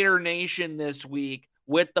from Raider Nation this week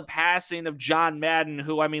with the passing of John Madden,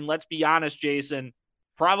 who, I mean, let's be honest, Jason,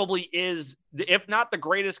 probably is, if not the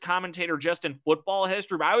greatest commentator just in football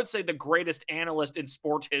history, but I would say the greatest analyst in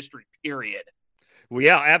sports history, period. Well,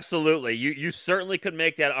 yeah, absolutely. You certainly could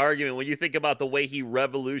make that argument when you think about the way he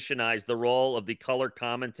revolutionized the role of the color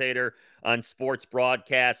commentator on sports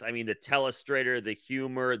broadcasts. I mean, the telestrator, the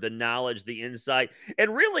humor, the knowledge, the insight.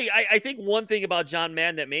 And really, I think one thing about John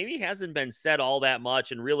Madden that maybe hasn't been said all that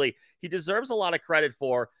much, and really he deserves a lot of credit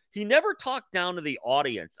for, he never talked down to the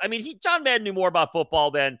audience. I mean, John Madden knew more about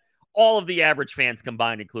football than all of the average fans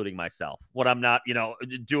combined, including myself. When I'm not,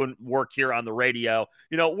 doing work here on the radio,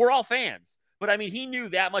 we're all fans. But, I mean, he knew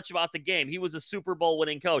that much about the game. He was a Super Bowl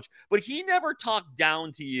winning coach. But he never talked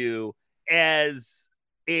down to you as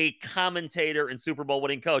a commentator and Super Bowl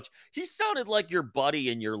winning coach. He sounded like your buddy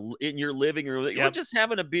in your living room that you're just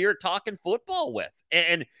having a beer talking football with.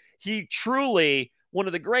 And he truly, one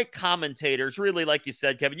of the great commentators, really, like you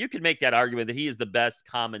said, Kevin, you could make that argument that he is the best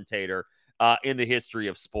commentator in the history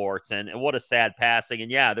of sports. And what a sad passing.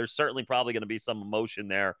 And, yeah, there's certainly probably going to be some emotion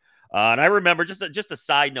there. And I remember, just a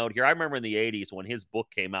side note here, I remember in the 80s when his book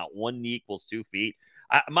came out, 1 Knee Equals 2 Feet.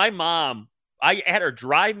 My mom, I had her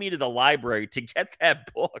drive me to the library to get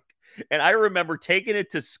that book. And I remember taking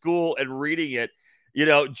it to school and reading it,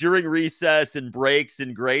 during recess and breaks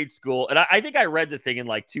in grade school. And I think I read the thing in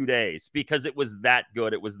like 2 days because it was that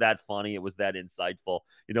good. It was that funny. It was that insightful,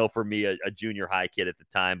 for me, a junior high kid at the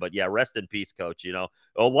time. But yeah, rest in peace, coach.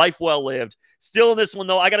 Life well lived. Still in this one,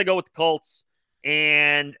 though, I got to go with the Colts.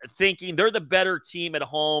 And thinking they're the better team at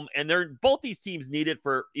home, and both these teams need it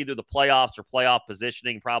for either the playoffs or playoff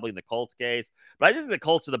positioning, probably in the Colts case. But I just think the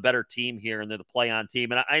Colts are the better team here, and they're the play-on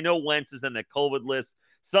team. And I know Wentz is in the COVID list.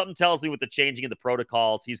 Something tells me with the changing of the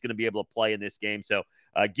protocols, he's going to be able to play in this game. So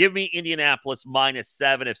give me Indianapolis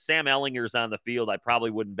 -7. If Sam Ehlinger's on the field, I probably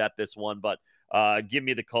wouldn't bet this one, but give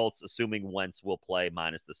me the Colts, assuming Wentz will play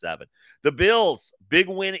 -7. The Bills, big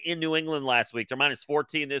win in New England last week. They're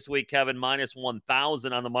 -14 this week, Kevin,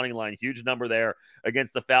 -1,000 on the money line. Huge number there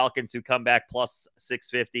against the Falcons, who come back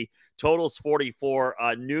 +650. Totals 44,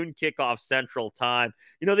 noon kickoff Central Time.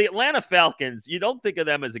 The Atlanta Falcons, you don't think of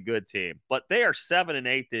them as a good team, but they are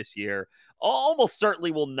 7-8 this year. Almost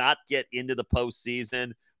certainly will not get into the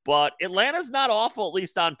postseason. But Atlanta's not awful, at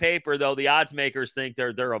least on paper, though. The odds makers think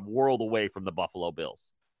they're a world away from the Buffalo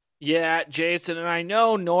Bills. Yeah, Jason, and I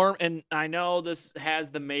know and I know this has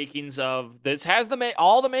the makings of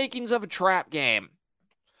all the makings of a trap game.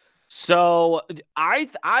 So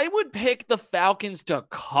I would pick the Falcons to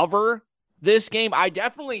cover this game. I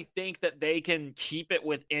definitely think that they can keep it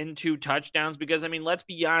within 2 touchdowns because, I mean, let's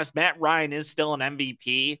be honest, Matt Ryan is still an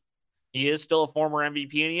MVP. He is still a former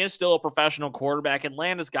MVP, and he is still a professional quarterback.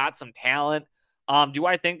 Atlanta's got some talent. Do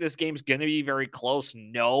I think this game's going to be very close?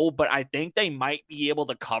 No, but I think they might be able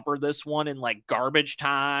to cover this one in like garbage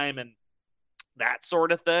time and that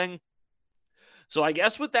sort of thing. So I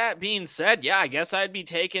guess with that being said, yeah, I guess I'd be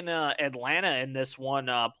taking Atlanta in this one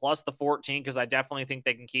plus the 14 because I definitely think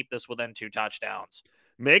they can keep this within 2 touchdowns.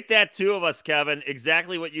 Make that 2 of us, Kevin.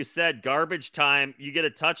 Exactly what you said. Garbage time. You get a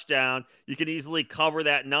touchdown. You can easily cover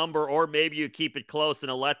that number, or maybe you keep it close in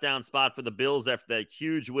a letdown spot for the Bills after that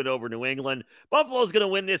huge win over New England. Buffalo's going to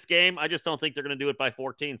win this game. I just don't think they're going to do it by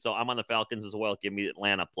 14, so I'm on the Falcons as well. Give me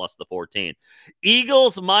Atlanta plus the 14.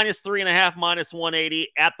 Eagles -3.5, -180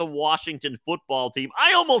 at the Washington football team.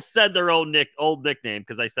 I almost said their old nickname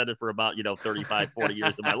because I said it for about 35, 40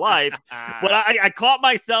 years of my life, but I caught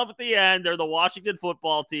myself at the end. They're the Washington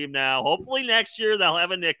football team now. Hopefully next year they'll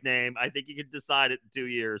have a nickname. I think you can decide it in 2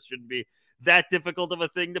 years. Shouldn't be that difficult of a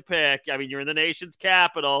thing to pick. I mean, you're in the nation's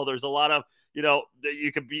capital. There's a lot of,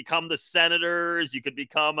 you could become the senators. You could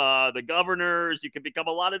become the governors. You could become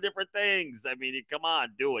a lot of different things. I mean, come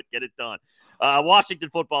on, do it. Get it done. Washington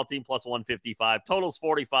football team +155. Totals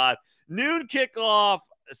 45. Noon kickoff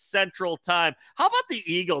Central Time. How about the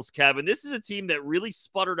Eagles, Kevin? This is a team that really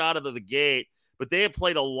sputtered out of the gate, but they have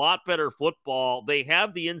played a lot better football. They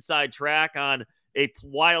have the inside track on a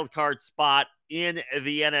wild card spot in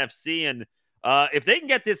the NFC. And if they can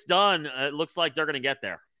get this done, it looks like they're going to get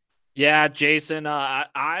there. Yeah, Jason,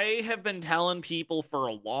 I have been telling people for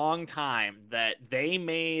a long time that they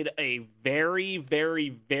made a very, very,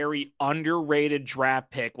 very underrated draft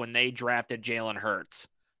pick when they drafted Jalen Hurts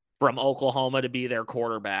from Oklahoma to be their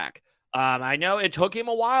quarterback. I know it took him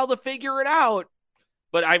a while to figure it out,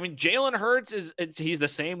 but I mean, Jalen Hurts he's the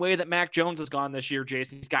same way that Mac Jones has gone this year,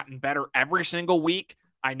 Jason. He's gotten better every single week.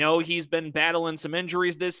 I know he's been battling some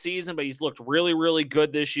injuries this season, but he's looked really, really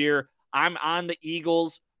good this year. I'm on the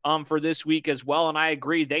Eagles for this week as well, and I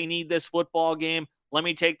agree. They need this football game. Let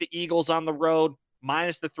me take the Eagles on the road,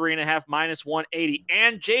 minus the 3.5, minus 180.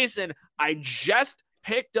 And Jason, I just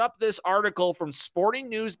picked up this article from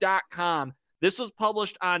sportingnews.com. This was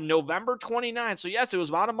published on November 29th. So yes, it was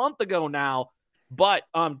about a month ago now. But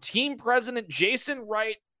team president Jason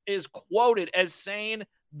Wright is quoted as saying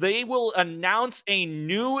they will announce a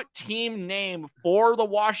new team name for the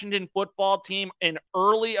Washington football team in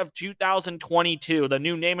early of 2022. The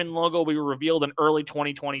new name and logo will be revealed in early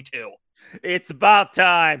 2022. It's about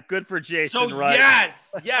time. Good for Jason Wright.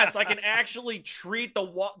 Yes, I can actually treat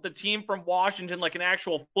the team from Washington like an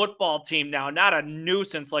actual football team now, not a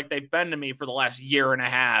nuisance like they've been to me for the last year and a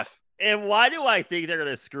half. And why do I think they're going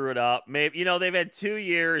to screw it up? Maybe, they've had 2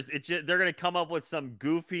 years. They're going to come up with some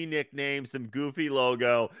goofy nickname, some goofy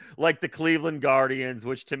logo, like the Cleveland Guardians,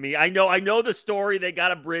 which to me, I know the story. They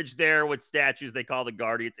got a bridge there with statues they call the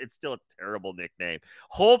Guardians. It's still a terrible nickname.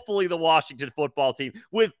 Hopefully the Washington football team,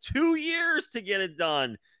 with 2 years to get it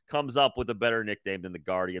done, comes up with a better nickname than the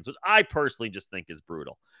Guardians, which I personally just think is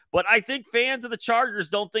brutal. But I think fans of the Chargers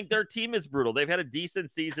don't think their team is brutal. They've had a decent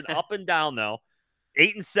season, up and down, though.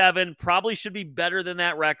 8-7, probably should be better than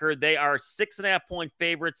that record. They are 6.5-point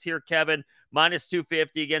favorites here, Kevin, minus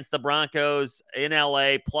 250 against the Broncos in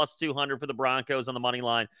LA, plus 200 for the Broncos on the money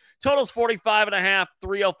line. Totals 45.5,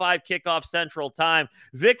 3:05 kickoff Central Time.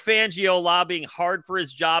 Vic Fangio lobbying hard for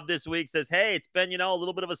his job this week, says, hey, it's been, a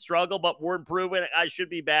little bit of a struggle, but we're improving. I should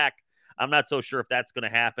be back. I'm not so sure if that's going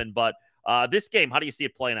to happen, but this game, how do you see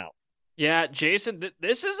it playing out? Yeah, Jason,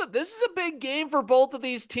 this is a big game for both of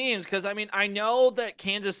these teams because, I know that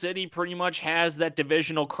Kansas City pretty much has that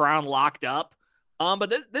divisional crown locked up, but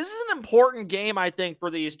this is an important game, I think,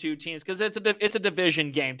 for these two teams because it's a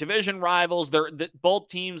division game. Division rivals, both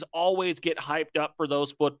teams always get hyped up for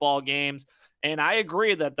those football games, and I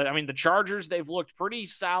agree that, the Chargers, they've looked pretty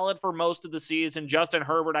solid for most of the season. Justin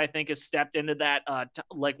Herbert, I think, has stepped into that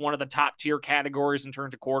like one of the top-tier categories in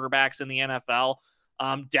terms of quarterbacks in the NFL.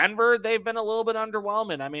 Denver, they've been a little bit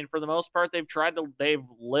underwhelming. For the most part, they've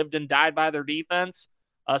lived and died by their defense.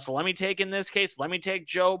 So let me take Justin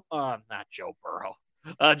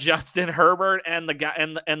Herbert and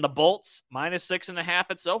the Bolts minus 6.5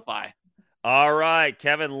 at SoFi. All right,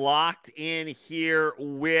 Kevin, locked in here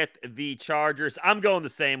with the Chargers. I'm going the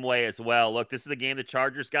same way as well. Look, this is the game the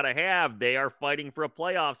Chargers got to have. They are fighting for a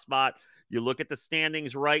playoff spot. You look at the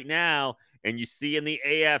standings right now, and you see in the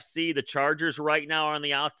AFC, the Chargers right now are on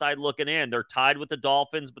the outside looking in. They're tied with the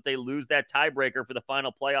Dolphins, but they lose that tiebreaker for the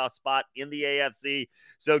final playoff spot in the AFC.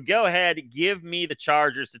 So go ahead, give me the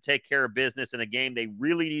Chargers to take care of business in a game they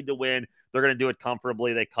really need to win. They're going to do it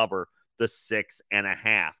comfortably. They cover the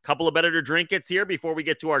 6.5. Couple of better drinkets here before we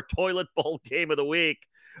get to our toilet bowl game of the week.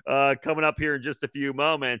 Coming up here in just a few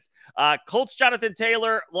moments. Colts, Jonathan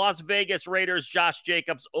Taylor, Las Vegas Raiders, Josh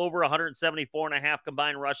Jacobs, over 174.5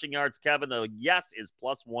 combined rushing yards. Kevin, the yes is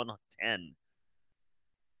plus 110.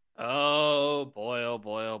 Oh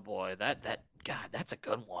boy. God, that's a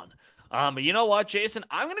good one. But you know what, Jason?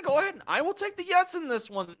 I'm going to go ahead and I will take the yes in this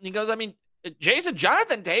one because, Jason,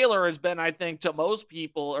 Jonathan Taylor has been, I think, to most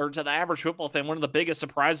people or to the average football fan, one of the biggest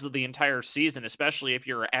surprises of the entire season, especially if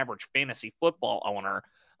you're an average fantasy football owner.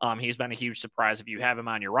 He's been a huge surprise if you have him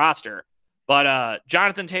on your roster. But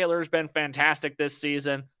Jonathan Taylor has been fantastic this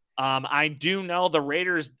season. I do know the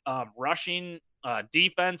Raiders' rushing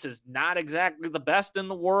defense is not exactly the best in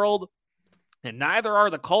the world, and neither are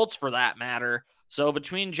the Colts for that matter. So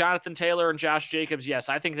between Jonathan Taylor and Josh Jacobs, yes,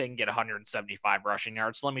 I think they can get 175 rushing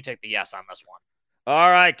yards. So let me take the yes on this one.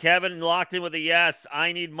 All right, Kevin, locked in with a yes.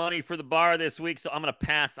 I need money for the bar this week, so I'm going to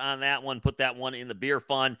pass on that one, put that one in the beer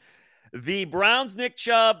fund. The Browns, Nick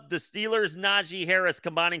Chubb, the Steelers, Najee Harris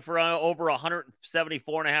combining for over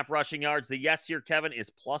 174.5 rushing yards. The yes here, Kevin, is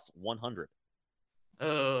plus 100.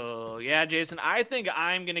 Oh, yeah, Jason, I think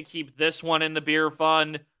I'm going to keep this one in the beer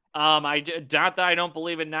fund. Not that I don't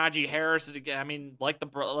believe in Najee Harris. Like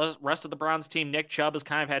the rest of the Browns team, Nick Chubb has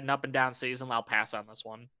kind of had an up and down season. I'll pass on this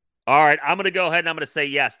one. All right, I'm going to go ahead and I'm going to say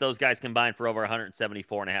yes. Those guys combined for over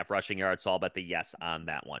 174.5 rushing yards, so I'll bet the yes on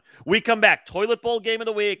that one. We come back. Toilet Bowl game of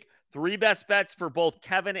the week. 3 best bets for both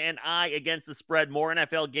Kevin and I against the spread. More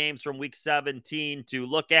NFL games from Week 17 to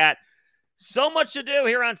look at. So much to do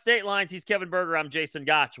here on State Lines. He's Kevin Berger. I'm Jason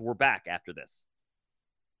Gotch. We're back after this.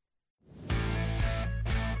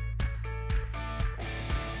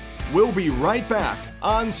 We'll be right back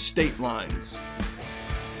on State Lines.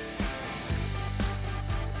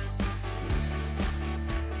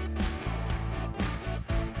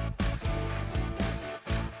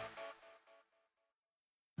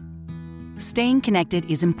 Staying connected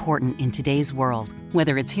is important in today's world.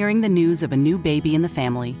 Whether it's hearing the news of a new baby in the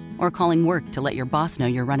family or calling work to let your boss know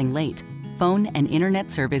you're running late, Phone and internet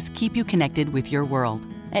service keep you connected with your world.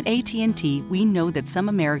 At AT&T, we know that some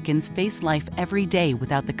Americans face life every day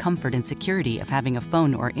without the comfort and security of having a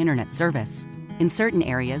phone or internet service. In certain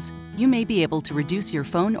areas, you may be able to reduce your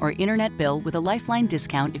phone or internet bill with a Lifeline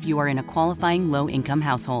discount if you are in a qualifying low-income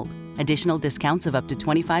household. Additional discounts of up to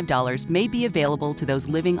 $25 may be available to those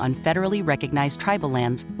living on federally recognized tribal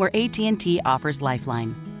lands where AT&T offers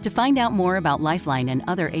Lifeline. To find out more about Lifeline and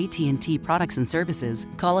other AT&T products and services,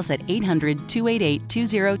 call us at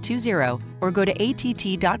 800-288-2020 or go to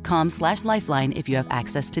att.com/lifeline if you have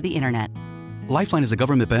access to the internet. Lifeline is a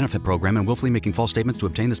government benefit program, and willfully making false statements to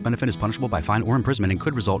obtain this benefit is punishable by fine or imprisonment and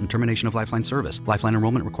could result in termination of Lifeline service. Lifeline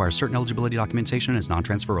enrollment requires certain eligibility documentation and is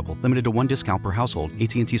non-transferable. Limited to one discount per household.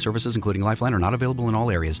 AT&T services, including Lifeline, are not available in all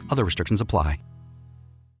areas. Other restrictions apply.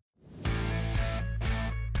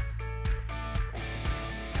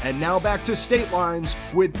 And now back to State Lines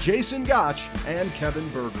with Jason Gotch and Kevin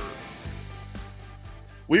Berger.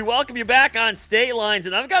 We welcome you back on State Lines,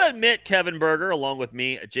 and I've got to admit, Kevin Berger, along with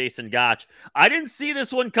me, Jason Gotch, I didn't see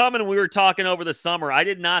this one coming when we were talking over the summer. I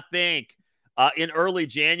did not think in early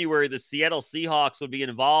January the Seattle Seahawks would be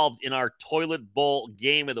involved in our toilet bowl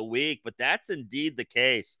game of the week, but that's indeed the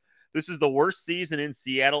case. This is the worst season in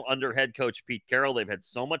Seattle under head coach Pete Carroll. They've had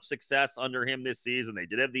so much success under him this season. They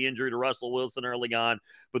did have the injury to Russell Wilson early on,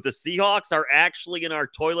 but the Seahawks are actually in our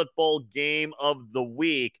toilet bowl game of the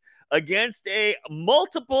week against a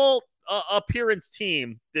multiple appearance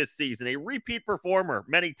team this season, a repeat performer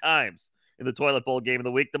many times in the toilet bowl game of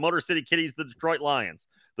the week. The Motor City Kitties, the Detroit Lions.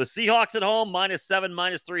 The Seahawks at home, -7,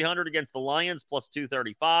 -300 against the Lions,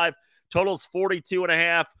 +235. Totals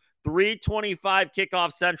 42.5. 3:25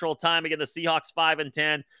 kickoff Central Time. Again, the Seahawks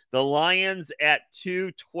 5-10. The Lions at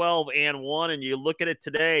 2-12-1. And you look at it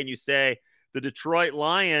today and you say, the Detroit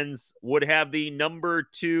Lions would have the number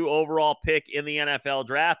 2 overall pick in the NFL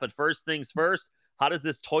draft. But first things first, how does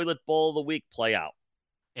this toilet bowl of the week play out?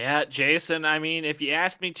 Yeah, Jason, I mean, if you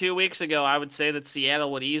asked me 2 weeks ago, I would say that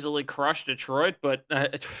Seattle would easily crush Detroit. But,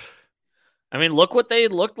 I mean, look what they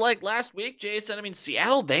looked like last week, Jason. I mean,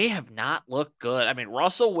 Seattle, they have not looked good. I mean,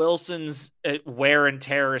 Russell Wilson's wear and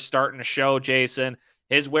tear is starting to show, Jason.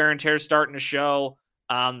 His wear and tear is starting to show.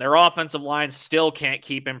 Their offensive line still can't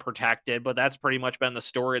keep him protected, but that's pretty much been the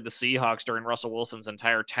story of the Seahawks during Russell Wilson's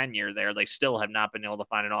entire tenure there. They still have not been able to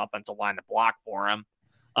find an offensive line to block for him.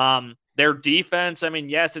 Their defense, I mean,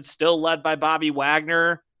 yes, it's still led by Bobby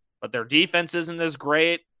Wagner, but their defense isn't as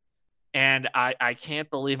great. And I can't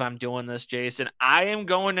believe I'm doing this, Jason. I am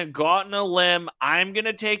going to go out on a limb. I'm going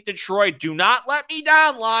to take Detroit. Do not let me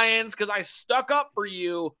down, Lions, because I stuck up for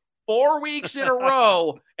you 4 weeks in a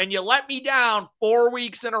row, and you let me down 4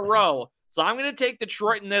 weeks in a row. So I'm going to take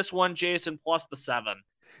Detroit in this one, Jason, plus the 7.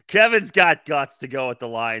 Kevin's got guts to go with the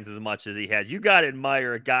Lions as much as he has. You got to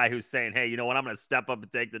admire a guy who's saying, hey, you know what? I'm going to step up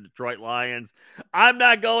and take the Detroit Lions. I'm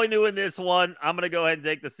not going to in this one. I'm going to go ahead and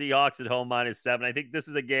take the Seahawks at home -7. I think this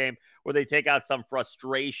is a game where they take out some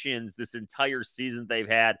frustrations this entire season they've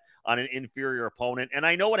had on an inferior opponent. And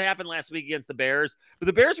I know what happened last week against the Bears, but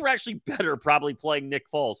the Bears were actually better probably playing Nick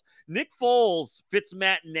Foles. Nick Foles fits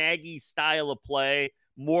Matt Nagy's style of play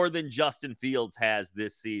more than Justin Fields has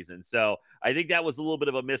this season. So I think that was a little bit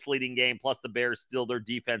of a misleading game. Plus the Bears still, their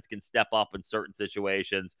defense can step up in certain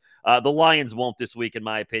situations. The Lions won't this week, in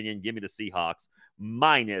my opinion. Give me the Seahawks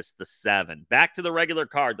 -7. Back to the regular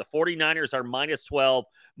card. The 49ers are -12,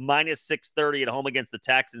 -630 at home against the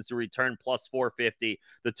Texans, who return +450.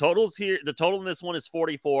 The total in this one is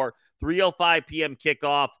 44, 3:05 p.m.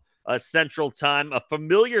 kickoff. Central Time, a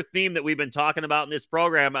familiar theme that we've been talking about in this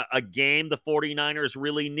program, a game the 49ers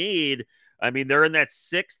really need. I mean, they're in that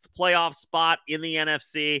 6th playoff spot in the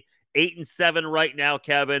NFC, 8-7 right now,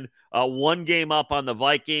 Kevin. One game up on the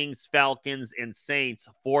Vikings, Falcons, and Saints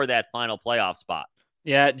for that final playoff spot.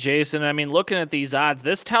 Yeah, Jason, I mean, looking at these odds,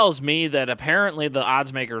 this tells me that apparently the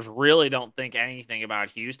odds makers really don't think anything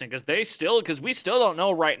about Houston because we still don't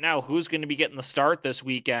know right now who's going to be getting the start this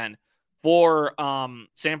weekend for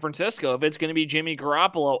San Francisco, if it's going to be Jimmy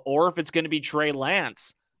Garoppolo or if it's going to be Trey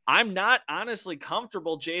Lance. I'm not honestly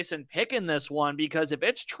comfortable, Jason, picking this one because if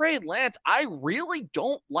it's Trey Lance, I really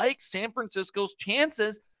don't like San Francisco's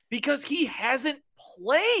chances because he hasn't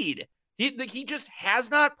played. He just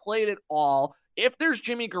has not played at all. If there's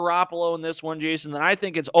Jimmy Garoppolo in this one, Jason, then I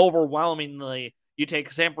think it's overwhelmingly you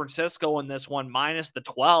take San Francisco in this one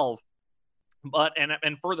 -12. But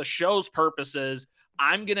and for the show's purposes,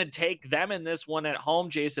 I'm going to take them in this one at home,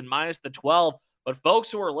 Jason, -12. But folks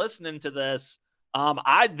who are listening to this,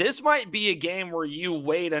 this might be a game where you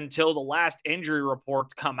wait until the last injury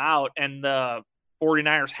reports come out and the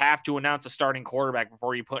 49ers have to announce a starting quarterback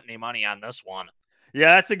before you put any money on this one.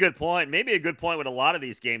 Yeah, that's a good point. Maybe a good point with a lot of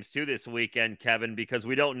these games too this weekend, Kevin, because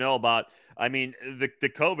we don't know about. I mean, the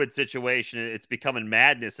COVID situation. It's becoming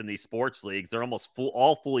madness in these sports leagues. They're almost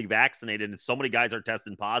all fully vaccinated, and so many guys are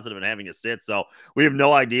testing positive and having to sit. So we have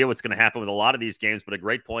no idea what's going to happen with a lot of these games. But a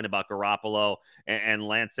great point about Garoppolo and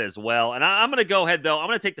Lance as well. And I'm going to go ahead though. I'm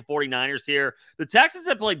going to take the 49ers here. The Texans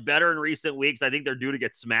have played better in recent weeks. I think they're due to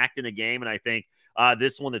get smacked in a game, and I think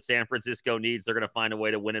this one that San Francisco needs, they're going to find a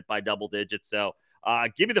way to win it by double digits. So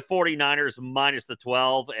give me the 49ers minus the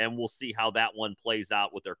 12, and we'll see how that one plays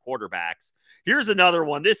out with their quarterbacks. Here's another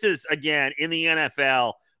one. This is, again, in the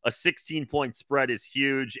NFL, a 16-point spread is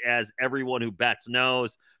huge, as everyone who bets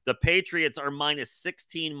knows. The Patriots are minus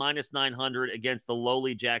 16, minus 900 against the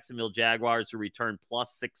lowly Jacksonville Jaguars, who return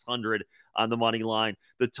plus 600 on the money line.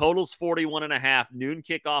 The total's 41.5, noon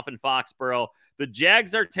kickoff in Foxborough. The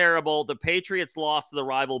Jags are terrible. The Patriots lost to the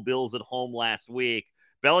rival Bills at home last week.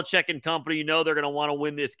 Belichick and company, you know they're going to want to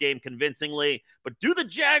win this game convincingly. But do the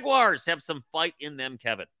Jaguars have some fight in them,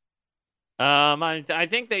 Kevin? I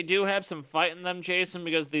think they do have some fight in them, Jason,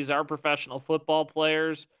 because these are professional football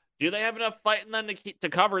players. Do they have enough fight in them to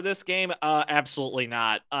cover this game? Absolutely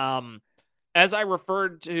not. As I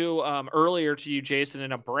referred to earlier to you, Jason,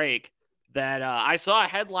 in a break, that I saw a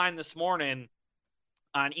headline this morning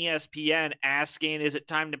on ESPN asking, is it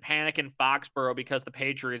time to panic in Foxborough because the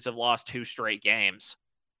Patriots have lost 2 straight games?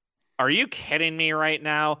 Are you kidding me right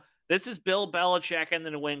now? This is Bill Belichick and the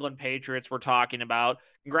New England Patriots we're talking about.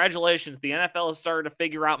 Congratulations. The NFL has started to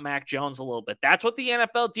figure out Mac Jones a little bit. That's what the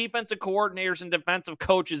NFL defensive coordinators and defensive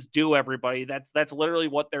coaches do, everybody. That's literally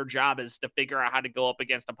what their job is, to figure out how to go up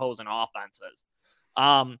against opposing offenses.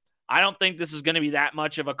 I don't think this is going to be that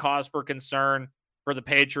much of a cause for concern for the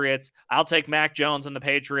Patriots. I'll take Mac Jones and the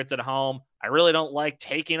Patriots at home. I really don't like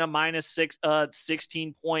taking a minus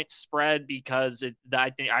 16-point spread because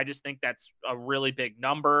I just think that's a really big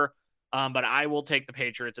number. But I will take the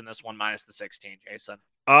Patriots in this one minus the 16, Jason.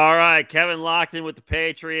 All right, Kevin locked in with the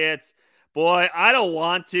Patriots. Boy, I don't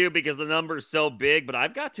want to because the number is so big, but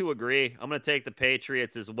I've got to agree. I'm going to take the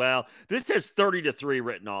Patriots as well. This has 30-3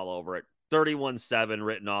 written all over it. 31-7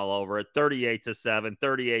 written all over it. 38-7,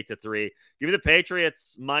 38-3. Give me the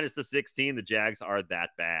Patriots minus the 16. The Jags are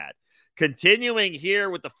that bad. Continuing here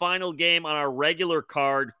with the final game on our regular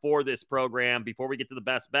card for this program before we get to the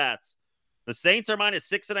best bets. The Saints are minus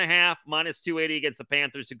 6.5, minus 280 against the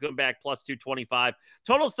Panthers, who come back plus 225.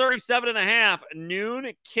 Total's 37.5.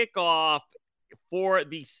 Noon kickoff for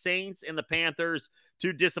the Saints and the Panthers.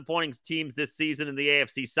 2 disappointing teams this season in the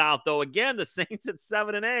AFC South. Though, again, the Saints at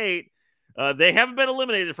 7-8. They haven't been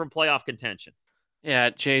eliminated from playoff contention.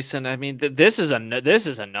 Yeah, Jason. I mean, this is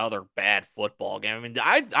another bad football game. I mean,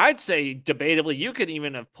 I'd say debatably we could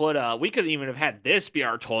even have had this be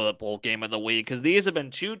our toilet bowl game of the week, because these have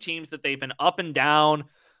been 2 teams that they've been up and down.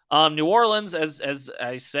 New Orleans, as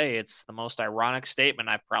I say, it's the most ironic statement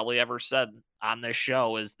I've probably ever said on this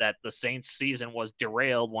show, is that the Saints season was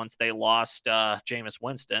derailed once they lost Jameis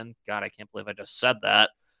Winston. God, I can't believe I just said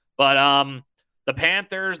that. But the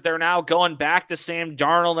Panthers, they're now going back to Sam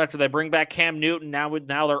Darnold after they bring back Cam Newton. Now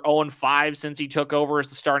they're 0-5 since he took over as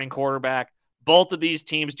the starting quarterback. Both of these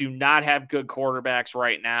teams do not have good quarterbacks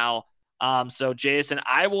right now. So, Jason,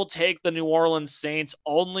 I will take the New Orleans Saints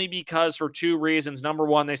only because for 2 reasons. Number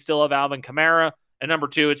 1, they still have Alvin Kamara. And number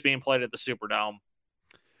 2, it's being played at the Superdome.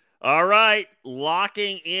 All right,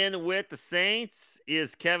 locking in with the Saints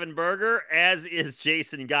is Kevin Berger, as is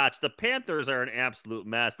Jason Gotch. The Panthers are an absolute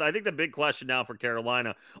mess. I think the big question now for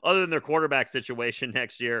Carolina, other than their quarterback situation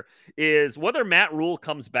next year, is whether Matt Rule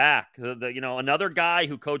comes back. Another guy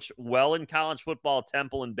who coached well in college football,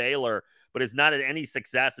 Temple and Baylor, but has not had any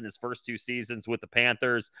success in his first 2 seasons with the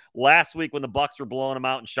Panthers. Last week when the Bucs were blowing him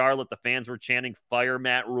out in Charlotte, the fans were chanting, "Fire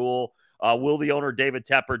Matt Rule." Will the owner, David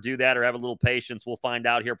Tepper, do that or have a little patience? We'll find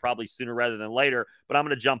out here probably sooner rather than later. But I'm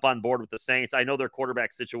going to jump on board with the Saints. I know their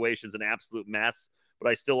quarterback situation is an absolute mess, but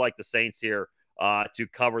I still like the Saints here to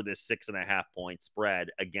cover this 6.5-point spread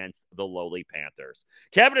against the lowly Panthers.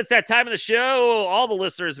 Kevin, it's that time of the show all the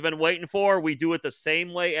listeners have been waiting for. We do it the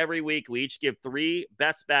same way every week. We each give 3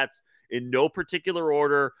 best bets in no particular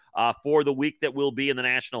order for the week that will be in the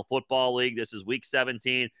National Football League. This is week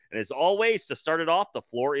 17. And as always, to start it off, the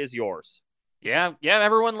floor is yours. Yeah,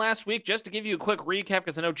 everyone last week, just to give you a quick recap,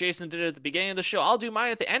 because I know Jason did it at the beginning of the show. I'll do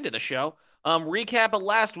mine at the end of the show. Recap of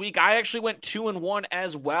last week, I actually went 2-1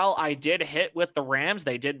 as well. I did hit with the Rams.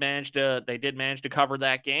 They did manage to cover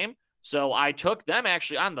that game. So I took them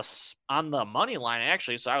actually on the money line,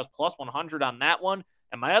 actually. So I was plus 100 on that one.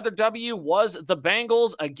 And my other W was the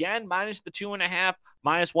Bengals, again, minus the 2.5,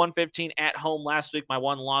 minus 115 at home last week. My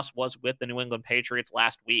one loss was with the New England Patriots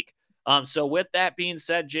last week. So with that being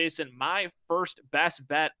said, Jason, my first best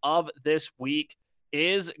bet of this week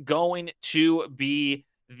is going to be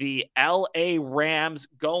the LA Rams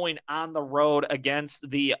going on the road against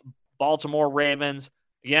the Baltimore Ravens.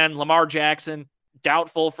 Again, Lamar Jackson,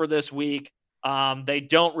 doubtful for this week. They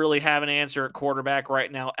don't really have an answer at quarterback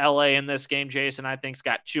right now. LA in this game, Jason, I think, has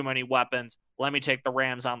got too many weapons. Let me take the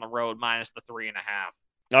Rams on the road minus the 3.5.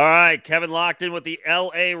 All right, Kevin locked in with the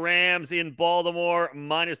LA Rams in Baltimore,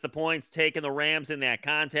 minus the points, taking the Rams in that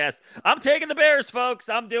contest. I'm taking the Bears, folks.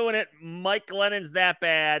 I'm doing it. Mike Glennon's that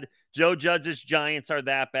bad. Joe Judge's Giants are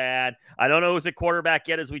that bad. I don't know who's at quarterback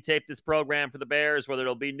yet as we tape this program for the Bears, whether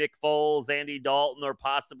it'll be Nick Foles, Andy Dalton, or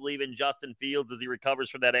possibly even Justin Fields as he recovers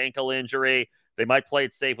from that ankle injury. They might play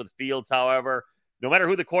it safe with Fields, however. No matter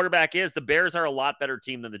who the quarterback is, the Bears are a lot better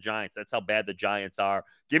team than the Giants. That's how bad the Giants are.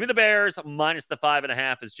 Give me the Bears minus the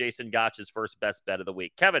 5.5 as Jason Gotch's first best bet of the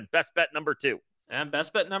week. Kevin, best bet number 2. And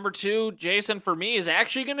best bet number 2, Jason, for me is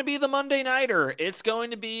actually going to be the Monday Nighter. It's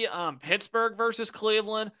going to be Pittsburgh versus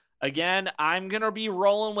Cleveland. Again, I'm going to be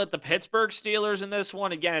rolling with the Pittsburgh Steelers in this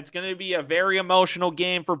one. Again, it's going to be a very emotional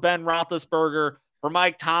game for Ben Roethlisberger, for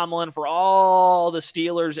Mike Tomlin, for all the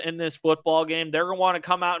Steelers in this football game. They're going to want to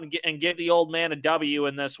come out and give the old man a W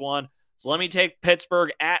in this one. So let me take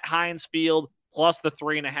Pittsburgh at Heinz Field plus the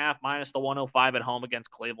 3.5 minus the 105 at home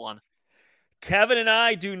against Cleveland. Kevin and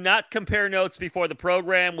I do not compare notes before the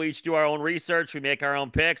program. We each do our own research. We make our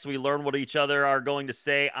own picks. We learn what each other are going to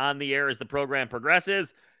say on the air as the program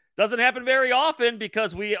progresses. Doesn't happen very often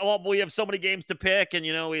because we have so many games to pick and,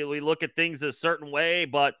 we look at things a certain way.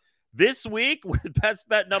 But this week, with best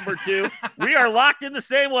bet number 2, we are locked in the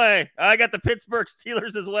same way. I got the Pittsburgh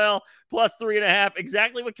Steelers as well, plus 3.5.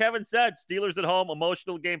 Exactly what Kevin said. Steelers at home,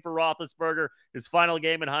 emotional game for Roethlisberger, his final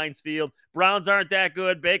game in Heinz Field. Browns aren't that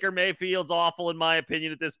good. Baker Mayfield's awful, in my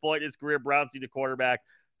opinion, at this point in his career. Browns need a quarterback.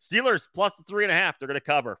 Steelers plus the 3.5. They're going to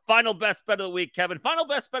cover. Final best bet of the week, Kevin. Final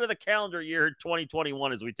best bet of the calendar year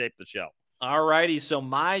 2021 as we tape the show. All righty. So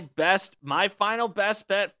my final best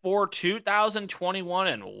bet for 2021,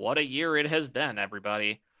 and what a year it has been,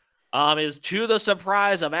 everybody, is to the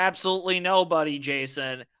surprise of absolutely nobody,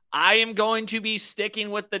 Jason. I am going to be sticking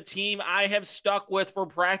with the team I have stuck with for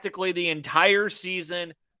practically the entire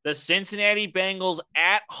season, the Cincinnati Bengals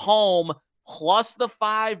at home, plus the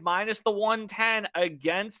 5 minus the 110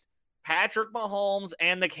 against Patrick Mahomes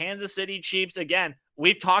and the Kansas City Chiefs. Again,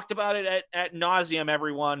 we've talked about it at nauseum,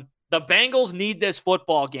 everyone. The Bengals need this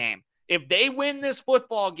football game. If they win this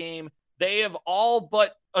football game, they're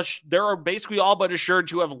basically all but assured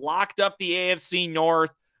to have locked up the AFC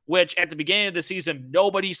North, which at the beginning of the season,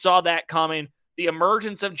 nobody saw that coming. The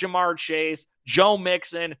emergence of Jamar Chase, Joe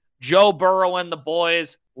Mixon, Joe Burrow, and the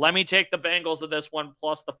boys. Let me take the Bengals of this one,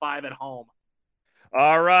 plus the 5 at home.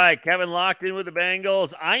 All right, Kevin locked in with the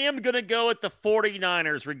Bengals. I am going to go with the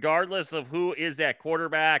 49ers, regardless of who is at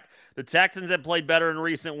quarterback. The Texans have played better in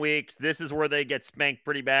recent weeks. This is where they get spanked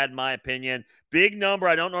pretty bad, in my opinion. Big number.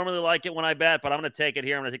 I don't normally like it when I bet, but I'm going to take it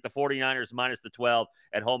here. I'm going to take the 49ers minus the 12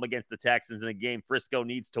 at home against the Texans in a game Frisco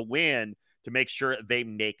needs to win to make sure they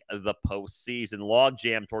make the postseason.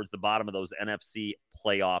 Logjam towards the bottom of those NFC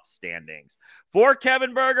playoff standings. For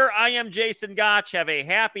Kevin Berger, I am Jason Gotch. Have a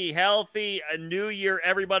happy, healthy new year,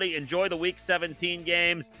 everybody. Enjoy the Week 17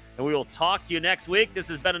 games, and we will talk to you next week. This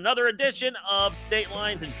has been another edition of State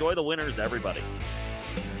Lines. Enjoy the winners, everybody.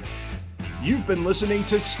 You've been listening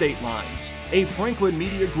to State Lines, a Franklin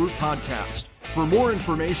Media Group podcast. For more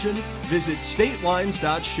information, visit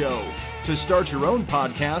statelines.show. To start your own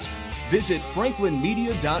podcast, visit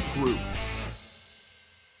franklinmedia.group.